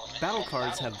 a new element. Battle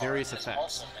cards have various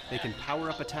effects. They can power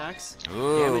up attacks,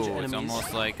 Ooh, damage it's enemies,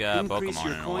 almost like increase Pokemon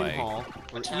your in a coin way. haul,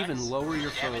 or even lower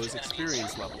your foe's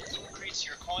experience level.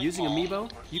 Using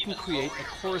Amiibo, you can create a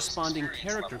corresponding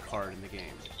character card in the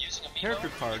game. Character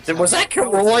cards Was have that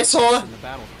Karol I saw? in the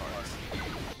battle cards.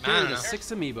 I Here are don't the know.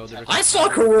 6 Amiibo that are I saw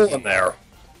compatible with Karol in there.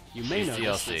 You may These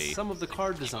notice that DLC. some of the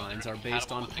card designs are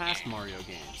based on past Mario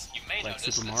games, like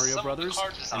Super Mario Brothers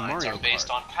and Mario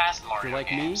Kart. If you're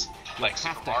like me, you'll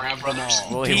have to have them all.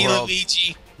 Woolly World.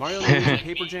 Luigi. Mario and Luigi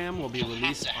Paper Jam will be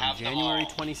released on January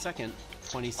 22nd,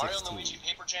 2016.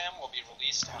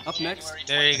 Up next,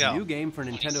 There you a go. new game for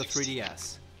Nintendo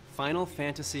 3DS, Final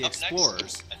Fantasy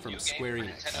Explorers from Square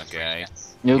Enix. Okay.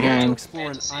 New You want to game.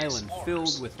 explore an island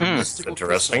filled with mystical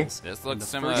Interesting. crystals This in looks the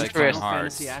similar first to Kingdom Final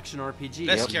Hearts. Fantasy action RPG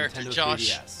Best of character, Nintendo Josh.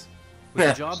 3DS. With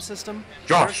the job system,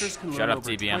 Josh. characters can Shut learn up,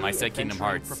 over TBM. I 20 said Kingdom adventuring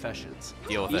Hearts. professions,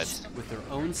 Deal with each it. with their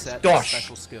own set Josh. of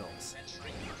special skills.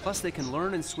 Plus, they can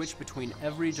learn and switch between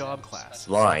every job class,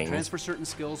 Lying. transfer certain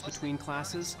skills between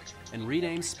classes, and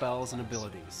rename spells and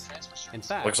abilities. In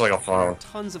fact, Looks like a there are phone.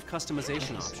 tons of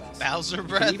customization options. Bowser You can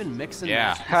breath. even mix and Yeah,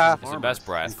 match it's pieces of the armor best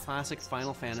breath. and classic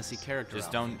Final Fantasy character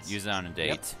Just don't outfits. use it on a date.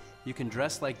 Yep. You can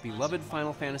dress like beloved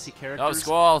Final Fantasy characters. Oh,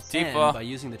 Squall, And Tifa. by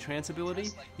using the trance ability,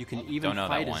 you can even Don't know that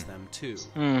fight as one. them too.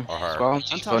 Or her. Well, I'm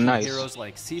so talking nice. heroes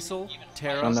like Cecil,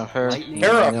 Terra, Don't know her. Lightning,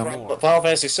 Hera and from more. Final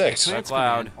Fantasy VI. Trance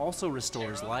Cloud. Command also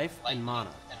restores life and mana,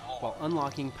 while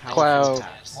unlocking powerful Cloud.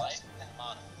 attacks.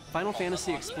 Final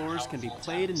Fantasy Explorers can be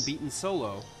played and beaten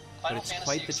solo, but it's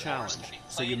quite the challenge,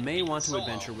 so you may want to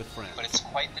adventure with friends.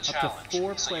 Up to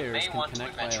 4 players can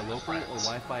connect via local or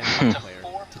Wi-Fi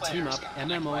multiplayer to team up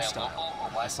MMO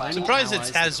style, assigning Surprised it allies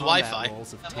has the combat Wi-Fi.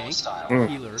 roles of tank,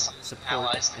 healer,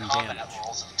 support, and damage.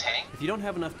 If you don't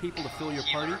have enough people to fill your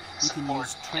party, you can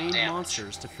use trained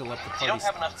monsters to fill up the party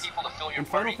spots. When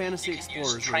Final Fantasy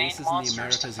Explorers releases in the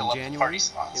Americas in January,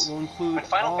 it will include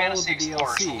all of the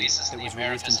DLC that was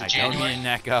released in I don't January need an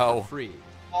echo. for free.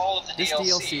 All of the This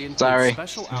DLC includes Sorry.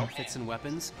 special outfits and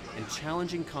weapons, and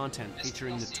challenging content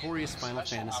featuring notorious Final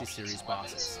Fantasy series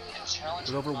bosses.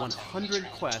 With over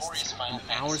 100 quests and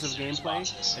hours of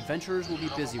gameplay, adventurers will be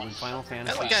busy when Final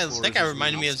Fantasy That guy Explorers is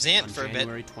reminded me of released Xant on for a bit.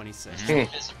 January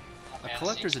 26th. A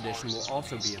collector's edition will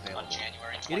also be available.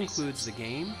 It includes the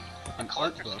game, an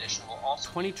art book,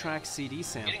 20-track CD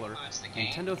sampler,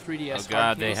 Nintendo 3DS Oh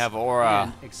god, they hardcase, have Aura.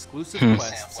 and exclusive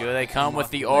quests. Do they come with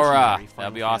the unlock Aura? legendary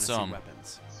That'd be Final Fantasy awesome.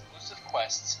 weapons. exclusive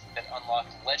quests that unlock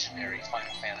legendary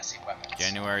Final Fantasy weapons.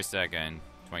 January 2nd,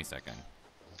 22nd.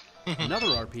 Another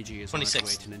RPG is on its way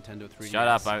 26th. to Nintendo 3DS. Shut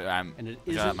up, I'm. And it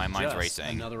Shut isn't up, my mind's just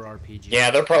racing. another RPG. Yeah,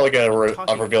 they're probably going to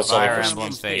Talking reveal about something Fire for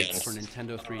Emblem Steam. Fates. for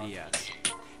Nintendo 3DS.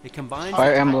 It combines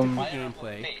Fire the Emblem. tactical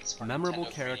gameplay, memorable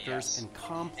characters, and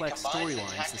complex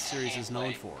storylines the series is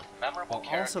known for, while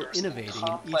also innovating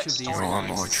in each of these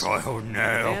areas. child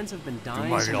now. Fans have been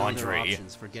dying my to know their laundry.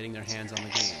 options for getting their hands on the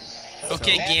game.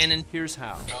 Okay, So, Ganon. here's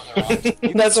how.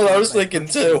 That's what I was thinking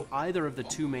too. Either of the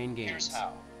 2 main games,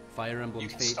 Fire Emblem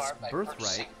Fates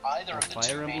Birthright or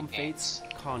Fire Emblem Fates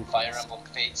Conquest,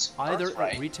 either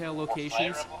at retail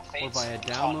locations or via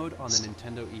download on the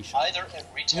Nintendo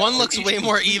eShop. One looks Each way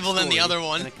more complete evil than the story other and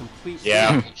one. a complete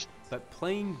Yeah. package, but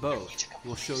playing both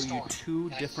will show you 2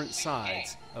 different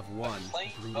sides of one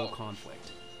brutal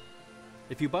conflict.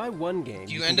 If you buy one game,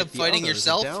 You can end get up the fighting other as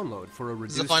a yourself? download for a Is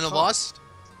reduced the final cost. boss?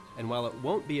 And while it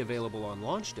won't be available on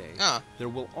launch day, Ah. there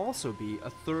will also be a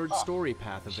third story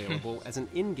path available as an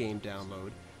in-game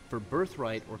download for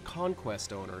Birthright or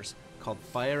Conquest owners called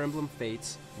Fire Emblem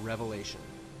Fates Revelation.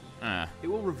 It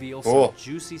will reveal Cool. some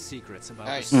juicy secrets about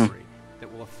Nice. the story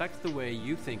that will affect the way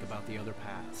you think about the other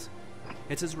paths.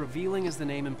 It's as revealing as the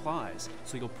name implies,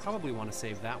 so you'll probably want to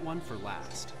save that one for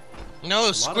last. No, A lot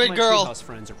of Squid my Girl. Treehouse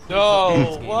friends are pretty No, hooked on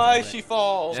these games why already. she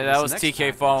falls? Yeah, that This was next TK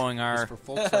package following is her. for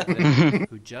folks like me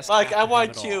who just Like, have I to have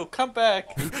want it you. all. Come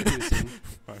back. Introducing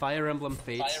Fire Emblem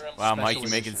Fates. Wow, Mike, Special you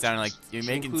make it Edition. sound like you're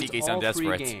making Includes TK sound all three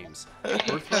desperate. games: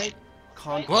 Birthright,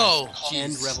 Conquest, Whoa,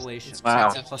 and jeez. Revelation. Wow.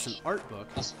 Plus an art book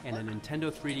and a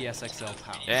Nintendo 3DS XL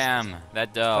pouch. Damn,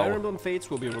 that Fire dough. Emblem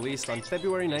Fates will be released on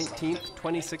February 19th,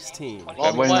 2016. Long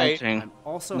February way. 19. I'm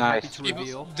also Nice. happy to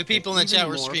reveal The people in that the chat even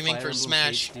were more screaming Fire for Emblem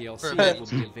Smash. Fates DLC For- will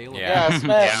be available Yeah. Yeah,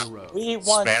 Smash. down the road. We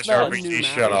want Smash Smash. RPG, One new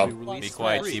shut map up. will be released Be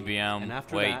quiet, for free, TBM. and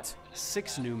after Wait. that,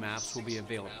 6 new maps will be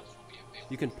available.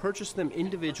 You can purchase them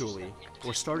individually,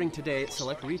 or starting today at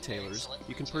select retailers,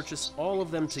 you can purchase all of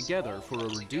them together for a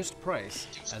reduced price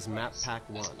as Map Pack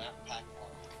 1.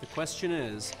 The question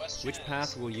is, which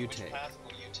path will you take?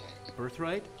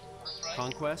 Birthright,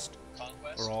 Conquest,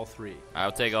 or all three?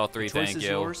 I'll take all three, The choice thank is you.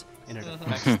 yours, and it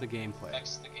affects the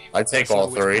gameplay. I take So all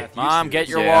which three. path you Mom, choose get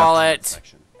your is Yeah. wallet.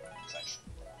 section.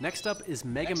 Next up is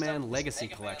Mega Man Legacy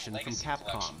Collection from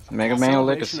Capcom. Mega A Man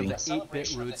celebration Legacy. of the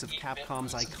 8-bit roots of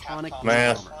Capcom's iconic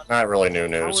Man, platformer. not really new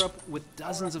news. Power up with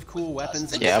dozens of cool weapons.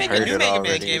 They and Yeah, I've make a heard new it Mega Man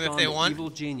already. game if they on want. Evil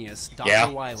genius Dr. Yeah.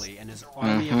 Wily and his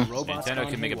army of robots Nintendo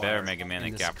gone can make a haywire better Mega Man than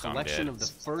in this Capcom collection did. of the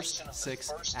first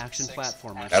 6 action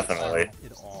platformers. Definitely.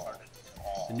 It all.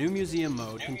 The new museum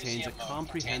mode contains a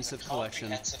comprehensive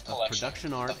collection of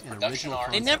production art and original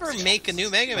They concepts. never make a new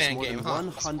Mega Plus Man more game, than huh?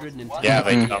 100 Nintendo Yeah,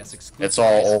 they 3DS don't. exclusive It's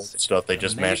all old titles. stuff they A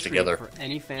just mega mashed treat together. For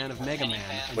any fan of Mega Man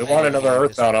and We Mega want Man another game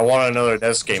Earthbound. I history. want another NES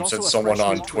There's game, also said a someone fresh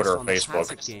on new Twitter or twist on the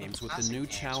Facebook. classic games with the new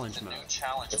challenge mode.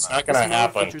 It's not This gonna mode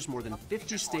happen. features more than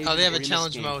 50 stages Oh, they have a of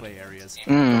challenge gameplay mode. areas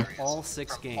Mm. for all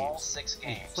 6 games,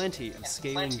 and plenty of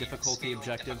scaling difficulty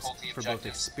objectives for both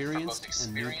experienced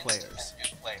and new players.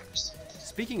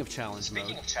 Speaking of challenge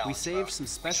mode, we saved some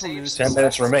special news. 10 for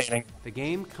minutes last. remaining. The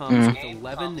game comes with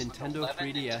 11 Nintendo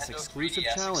 3DS exclusive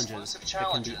challenges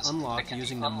that can be unlocked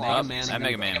using the Mega Oh, Man that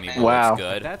Mega amiibo. Man amiibo Wow. looks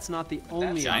But good. that's not the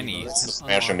only Shiny. amiibo that can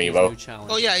Smash unlock these amiibo. new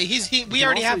challenges. Oh yeah, You we can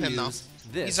already also have him though. use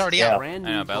this He's already Yeah. out. brand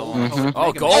I know, new but- gold-colored Oh,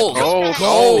 Mega gold! Man Oh,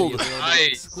 gold!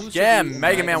 exclusively Yeah, in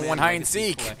Mega Man one hide and Legacy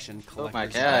seek. Collection Oh my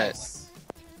collector's god. edition.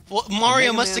 Well, Mario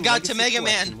The must have Man got to Legacy Mega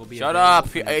Collection Man. will be Shut available up,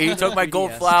 for he Nintendo took my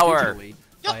gold 3DS flower. digitally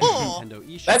Yo! via Nintendo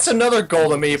eShop. That's another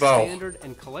gold amiibo. Standard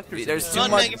and collector's There's edition too Come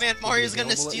on, much- Mega Man. will be Mario's gonna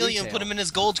available at steal you and retail put him in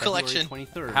his gold February collection.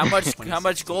 23rd, How much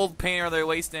 2016. gold paint are they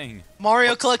wasting?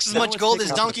 Mario collects as Now much let's gold take as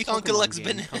a look Donkey at Kong Pokemon collects game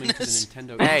coming to the bananas.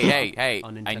 Nintendo Hey, eShop hey,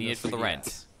 on I Nintendo need it for the 3DS.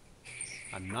 rent.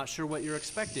 I'm not sure what you're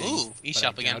expecting. Ooh, but eShop I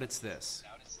doubt again. it's this.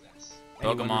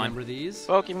 Anyone Pokemon. remember these?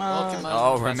 Pokemon.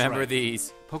 Oh, That's remember right.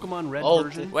 these. Pokemon Red Oh,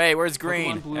 version. Wait, where's Pokemon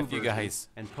green? Blue F you version, guys.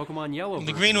 and Pokemon Yellow The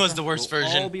version green was the worst will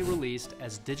version. all be released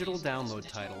as digital download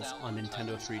titles on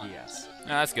Nintendo 3DS. Oh,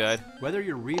 that's good. Whether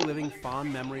you're reliving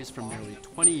fond memories from nearly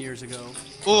 20 years ago,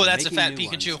 Ooh, or that's a making fat new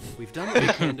Pikachu. ones, we've done what we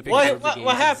can to What- preserve the what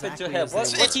games happened to exactly him? as they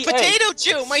What's- were. It's He Potato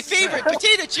Chew, my favorite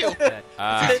Potato Chew. That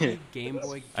Uh, Game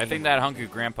Boy I think Game that Boy. hungry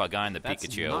grandpa got in the That's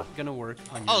Pikachu. not gonna work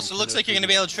on your Oh, so it looks Nintendo like you're gonna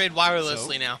be able to 3DS. trade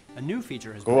wirelessly now. A new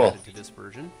feature has Cool. been added to this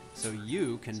version, so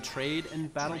you can trade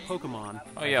and battle Pokemon.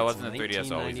 Oh yeah, as wasn't the it's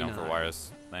 3DS always known for 1999.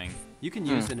 wireless thing? You can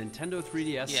use the Nintendo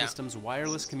 3DS Yeah. system's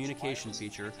wireless communication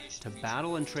feature to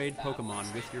battle and trade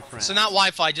Pokemon with your friends. So not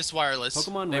Wi-Fi, just wireless.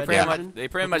 Pokemon They Red pretty much- version, they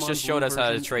pretty much Pokemon just showed Blue us how to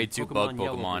version, trade and two bug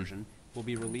Yellow Pokemon. version will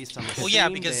be released on the Well, yeah,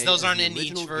 same because day those as aren't the in each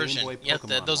original Game version. Boy Yeah,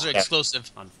 Pokemon those are launch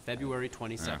exclusive. on February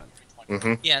 27th.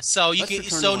 Yeah, so you Let's can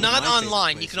return so to one of not my favorite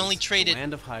online. You can places, only trade the it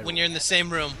Land of Hyrule. when you're in the same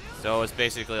room. So it's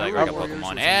basically like Hyrule regular Warriors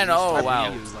Pokemon. was And released oh on wow,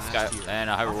 Wii U last Sky year, and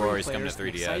Hyrule offering Warriors coming players to an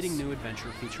exciting 3DS. new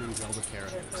adventure featuring Zelda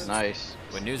characters. Nice.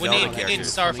 With new We Zelda need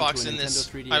characters. Star Coming Fox to a in this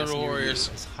Nintendo 3DS Hyrule near you Warriors.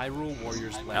 is Hyrule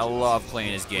Warriors I Legends. love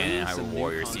playing this game in Bring Hyrule some new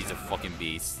Warriors. He's a content. fucking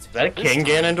beast. Is that This King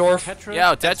time, Ganondorf? Tetra,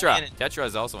 Yeah, That's Tetra. canon. Tetra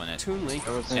is also in it. Toon Link,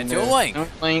 That was in And there. Toon Link. Toon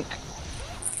Link.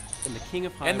 and the King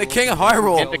of Hyrule. And the King of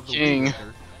Hyrule. Zelda And the King. Wind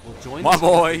Waker will join My the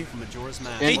story boy. from Majora's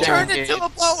Mask. He And turned Donkey. into a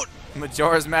boat.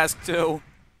 Majora's Mask 2.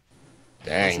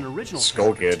 There's an Dang. original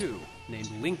Skull character Kid. too, named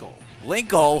Linkle.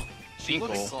 Linkle. She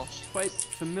looks Linkle. quite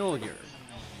familiar.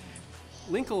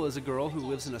 Linkle is a girl who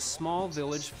lives in a small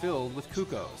village filled with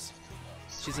cuckoos.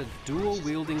 She's a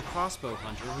dual-wielding crossbow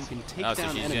hunter who can take Oh, so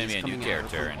down she's gonna enemies be a new coming at her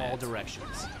character from in all it.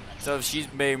 directions. So she's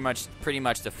pretty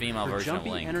much the female Her version of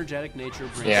jumpy, Link. energetic nature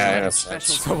brings Yeah, her in a special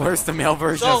sense. So where's the male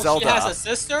version So of Zelda? she has a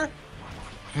sister?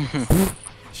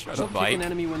 Shut She'll up, kick Mike. an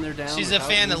enemy when they're down She's a without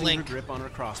fan of losing Link. her grip on her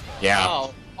crossbow. Yeah.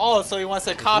 Oh. Oh, so he wants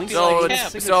a copy So like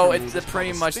Link's him. so signature it's move the is pretty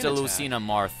called a much spin the attack. Lucina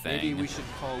Marth Maybe thing. we should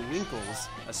call Linkle's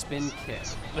a spin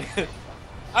kick.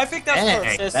 I think that's her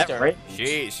Dang, sister. that right?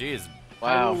 She is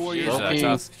Wow. Hyrule Warriors She's a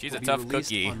Legends she's a will be tough released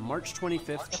cookie. on March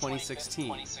 25th,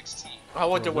 2016. I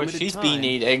wonder For a what limited she's time, been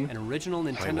eating. An original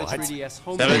Nintendo what? 3DS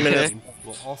home 7 minutes. game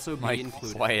will also be Mike,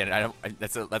 included. quiet.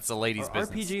 That's a lady's Our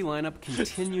business. RPG lineup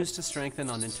continues to strengthen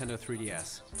on Nintendo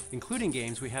 3DS, including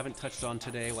games we haven't touched on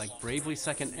today like Bravely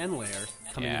Second End Layer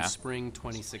coming Yeah. in spring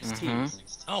 2016.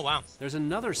 Oh wow. There's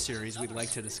another series we'd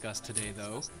like to discuss today,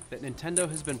 though, that Nintendo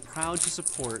has been proud to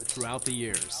support throughout the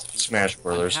years. Smash I'm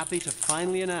Brothers. happy to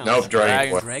finally announce Nope,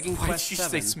 Dragon Quest. Dragon Why'd Quest you 7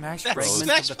 say Smash That's Bros?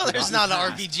 Fragments Smash of the Brothers, Forgotten not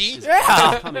an Past RPG. is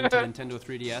Yeah. coming to Nintendo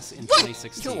 3DS in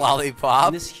 2016. You lollipop.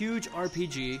 In this huge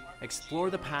RPG, explore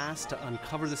the past to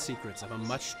uncover the secrets of a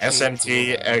much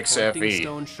SMT XFE. collecting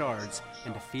stone shards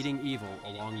and defeating evil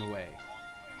along the way.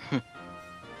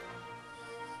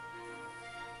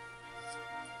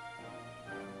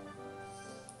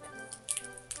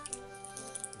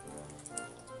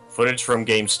 Footage from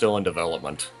games still in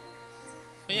development.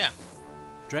 But yeah.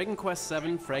 Dragon Quest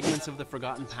VII Fragments of the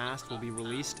Forgotten Past will be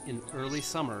released in early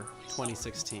summer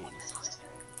 2016.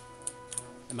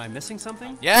 Am I missing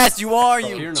something? Yes, you are.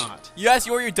 You. Fear not. Yes,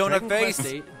 you are. Your donut Dragon face. Quest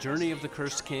VIII Journey of the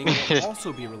Cursed King will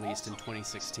also be released in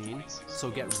 2016, so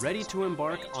get ready to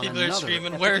embark on People are another screaming,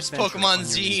 epic "Where's adventure Pokemon on your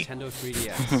Z?" Nintendo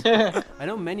 3DS. I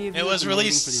know many of you It have was been waiting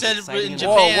released for these said exciting in announcements,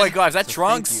 Japan. Whoa, wait, guys, that so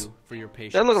Trunks? Thank you for your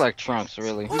patience. That look like Trunks,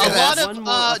 really. A at lot that. of One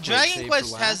more upgrade Dragon saved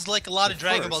Quest for has last. like a lot of But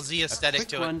Dragon Ball first, Z a aesthetic quick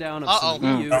to it. rundown of Uh-oh. some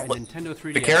Wii U and Nintendo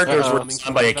 3DS The characters were coming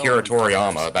done by from Akira development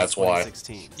Toriyama, that's in why.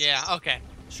 2016. Yeah. Okay.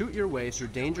 Shoot your way through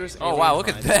dangerous Oh, wow, alien look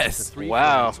at hives up to this. 3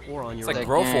 Wow. players or on your It's like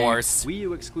own. Broforce. Wii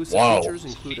U exclusive Wow. features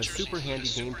include a super handy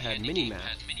gamepad mini-map,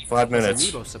 5 minutes.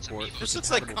 amiibo support for This looks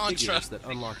like compatible figures Contra. that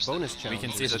unlock bonus We challenges.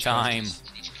 can see the and time.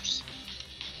 treasures.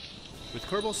 With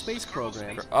Kerbal Space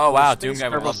Program, Oh wow, Space Doom Guy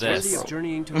would love Kerbal worthy this. of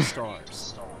journeying to the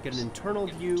stars. Get an internal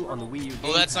view on the Wii U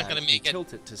Oh, that's not gamepad gonna and make it.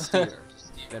 tilt it to steer.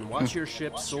 Then watch your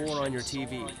ship soar on your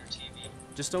TV.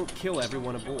 Just don't kill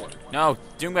everyone aboard. No,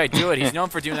 Doom Guy, do it. He's known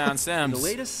for doing that on The Sims.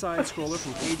 latest side-scroller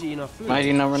from Keiji Inafune.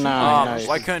 Mighty number 9. Nice.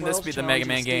 Why couldn't this be the Mega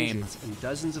Man game?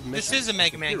 This is a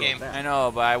Mega Man game. I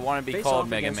know, but I want to be Face called off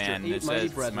Mega against your Man. 8 It mighty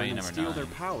says brethren Mighty and number steal their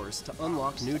 9. powers to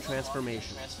unlock new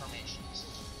transformations.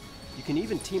 You can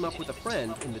even team up with a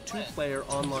friend in the 2-player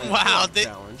online Wow, co-op they-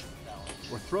 challenge,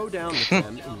 or throw down with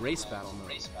them in race battle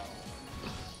mode.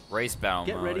 Race battle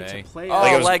Get mode, ready eh? to play Oh,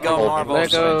 Legos Lego Marvel.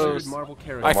 Marvel. Legos. Marvel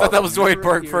I thought that was characters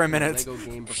Zoidberg never for a appeared in minute. Lego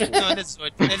game No, before. it is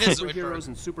Zoidberg. It is Zoidberg. Superheroes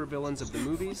and supervillains of the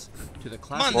movies to the on,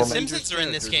 classic the Avengers Simpsons are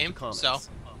in this characters of game, the comics. so.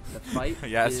 The fight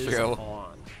Yeah, that's is true.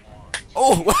 on.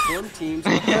 Oh, Form teams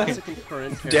of classic and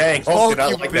current Dang, characters. oh, did I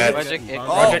you like bitch. that? Project X.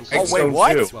 Project oh, X wait, Zone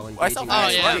what? 2. while I thought engaging that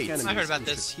was with right. enemies I heard about in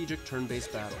this. strategic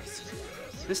turn-based battles.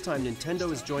 This time, Nintendo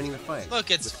is joining the fight.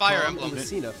 Look, it's with Fire Tom Emblem. and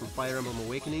Lucina from Fire Emblem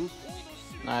Awakening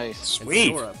Nice. and Sweet.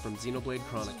 Sora from Xenoblade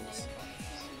Chronicles.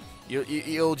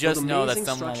 You'll just Build know that amazing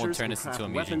someone will structures turn and this into craft a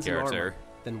mutant weapons and character. armor,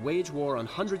 then wage war on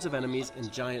hundreds of enemies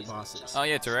and giant bosses. Oh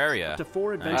yeah, Terraria. Up to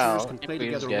 4 adventurers Wow, can play who's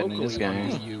together getting locally this on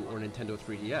game? Wii U or Nintendo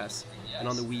 3DS, and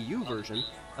on the Wii U version,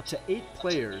 up to 8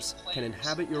 players can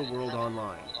inhabit your world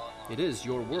online. It is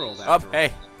your world after Up, all.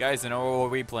 hey guys, I know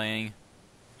what we playing.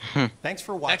 Thanks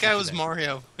for watching. That guy was today.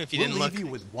 Mario. If you We'll didn't leave look. you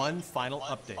with one final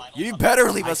update. You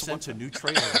better leave I us one. sense a new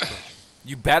trailer approaching.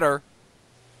 You better.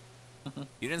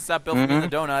 You didn't stop building the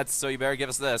donuts, so you better give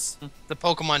us this. The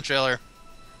Pokemon trailer.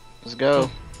 Let's go.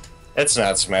 It's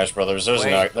not Smash Brothers. There's Wait,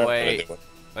 not. They're wait. gonna do it.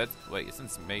 But wait, it's in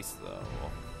space though.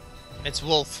 It's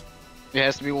Wolf. It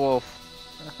has to be Wolf.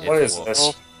 What It's is Wolf.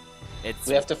 this? It's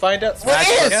We have to find out. What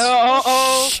is?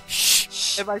 Oh,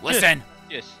 Shh. Everybody Listen.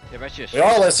 Yes. Everybody just. We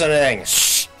are listening.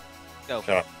 Go.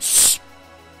 Shut up.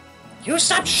 You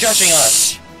stop shushing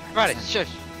us. Everybody, shush.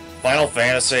 Final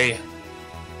Fantasy.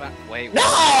 Wait. No!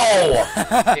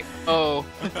 Oh.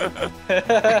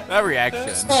 That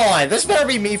reaction. Come on, this better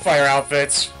be me fire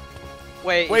outfits.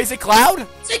 Wait. Wait, is it Cloud?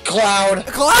 Is it Cloud?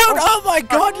 Cloud! Oh my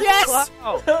God, yes!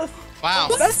 Wow.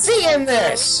 Let's see in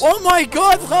this. Oh my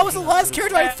God, Cloud was the last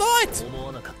character I thought.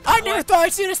 I never thought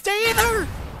I'd see this day either.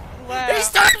 He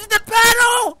started the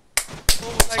battle.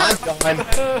 I'm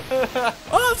done.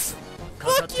 Oh,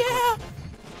 fuck yeah!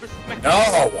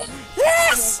 No!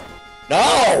 Yes!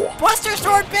 No! Buster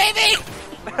Sword, baby!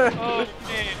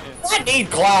 I need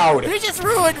Cloud! He just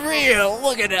ruined Rio.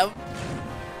 Look at him.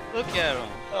 Look at him.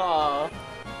 Aw.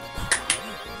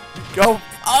 Go.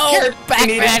 Oh, Here,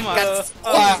 Batman.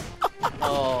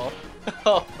 Oh.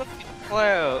 Oh.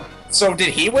 Cloud. So did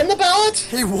he win the ballot?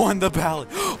 He won the ballot.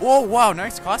 Oh wow,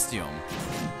 nice costume.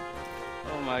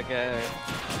 Oh my god.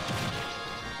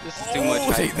 This is too much.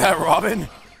 Oh, take that, Robin.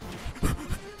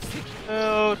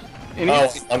 Oh. And Oh,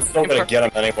 he's, I'm still gonna get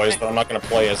him anyways, but I'm not gonna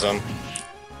play as him.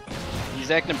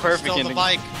 he's acting perfect Still in the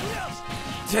bike.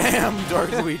 Damn,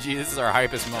 DarkLuigi, this is our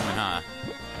hypest moment, huh?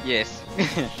 Yes.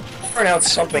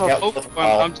 Pronounce something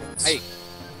else. Hey,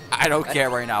 I don't care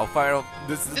right now. Final.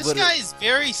 This is This literally. guy is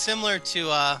very similar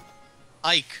to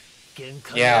Ike.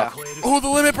 Yeah. Oh, the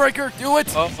limit breaker! Do it!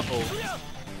 oh,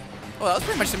 Well, that was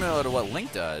pretty much similar to what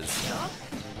Link does.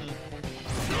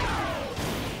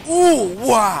 Ooh,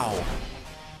 wow!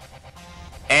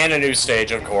 And a new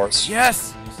stage, of course.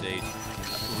 Yes! New stage.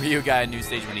 Ryu got a new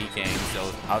stage when he came, so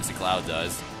obviously Cloud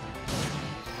does.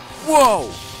 Whoa!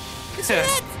 You see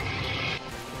that?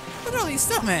 Look at all these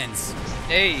summons!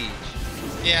 stage.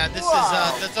 Yeah, this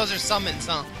is those are summons,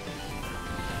 huh?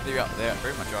 They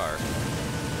very much are.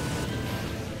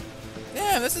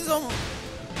 Damn, this is almost.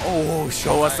 Oh,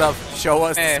 show us up! Show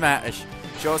us the smash!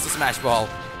 Show us the smash ball!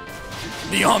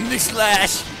 The Omni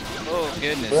Slash! Oh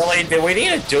goodness. Really? Do we need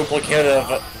a duplicate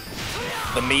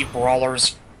of the Meat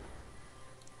Brawlers?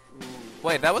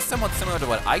 Wait, that was somewhat similar to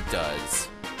what Ike does.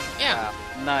 Yeah.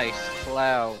 Nice.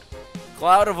 Cloud.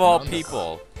 Cloud of all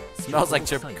people. Smells like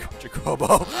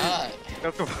Jacobo.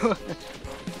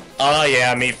 Oh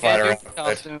yeah, Meat Fighter. Good.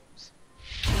 Costumes.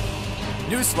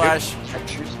 Newsflash.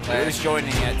 Who's joining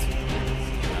it?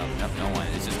 No one.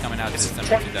 It's just coming out December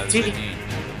 2015.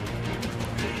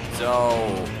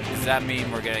 So, does that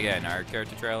mean we're gonna get an art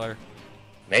character trailer?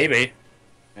 Maybe.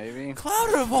 Maybe.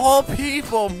 Cloud of all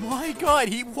people! My God,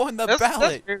 he won the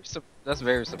ballot. That's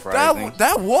very surprising.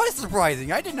 That was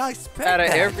surprising. I did not expect Out of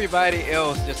that. everybody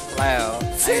else, just Cloud.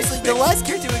 Seriously, the last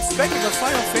character you expect was a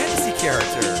Final Fantasy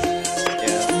character.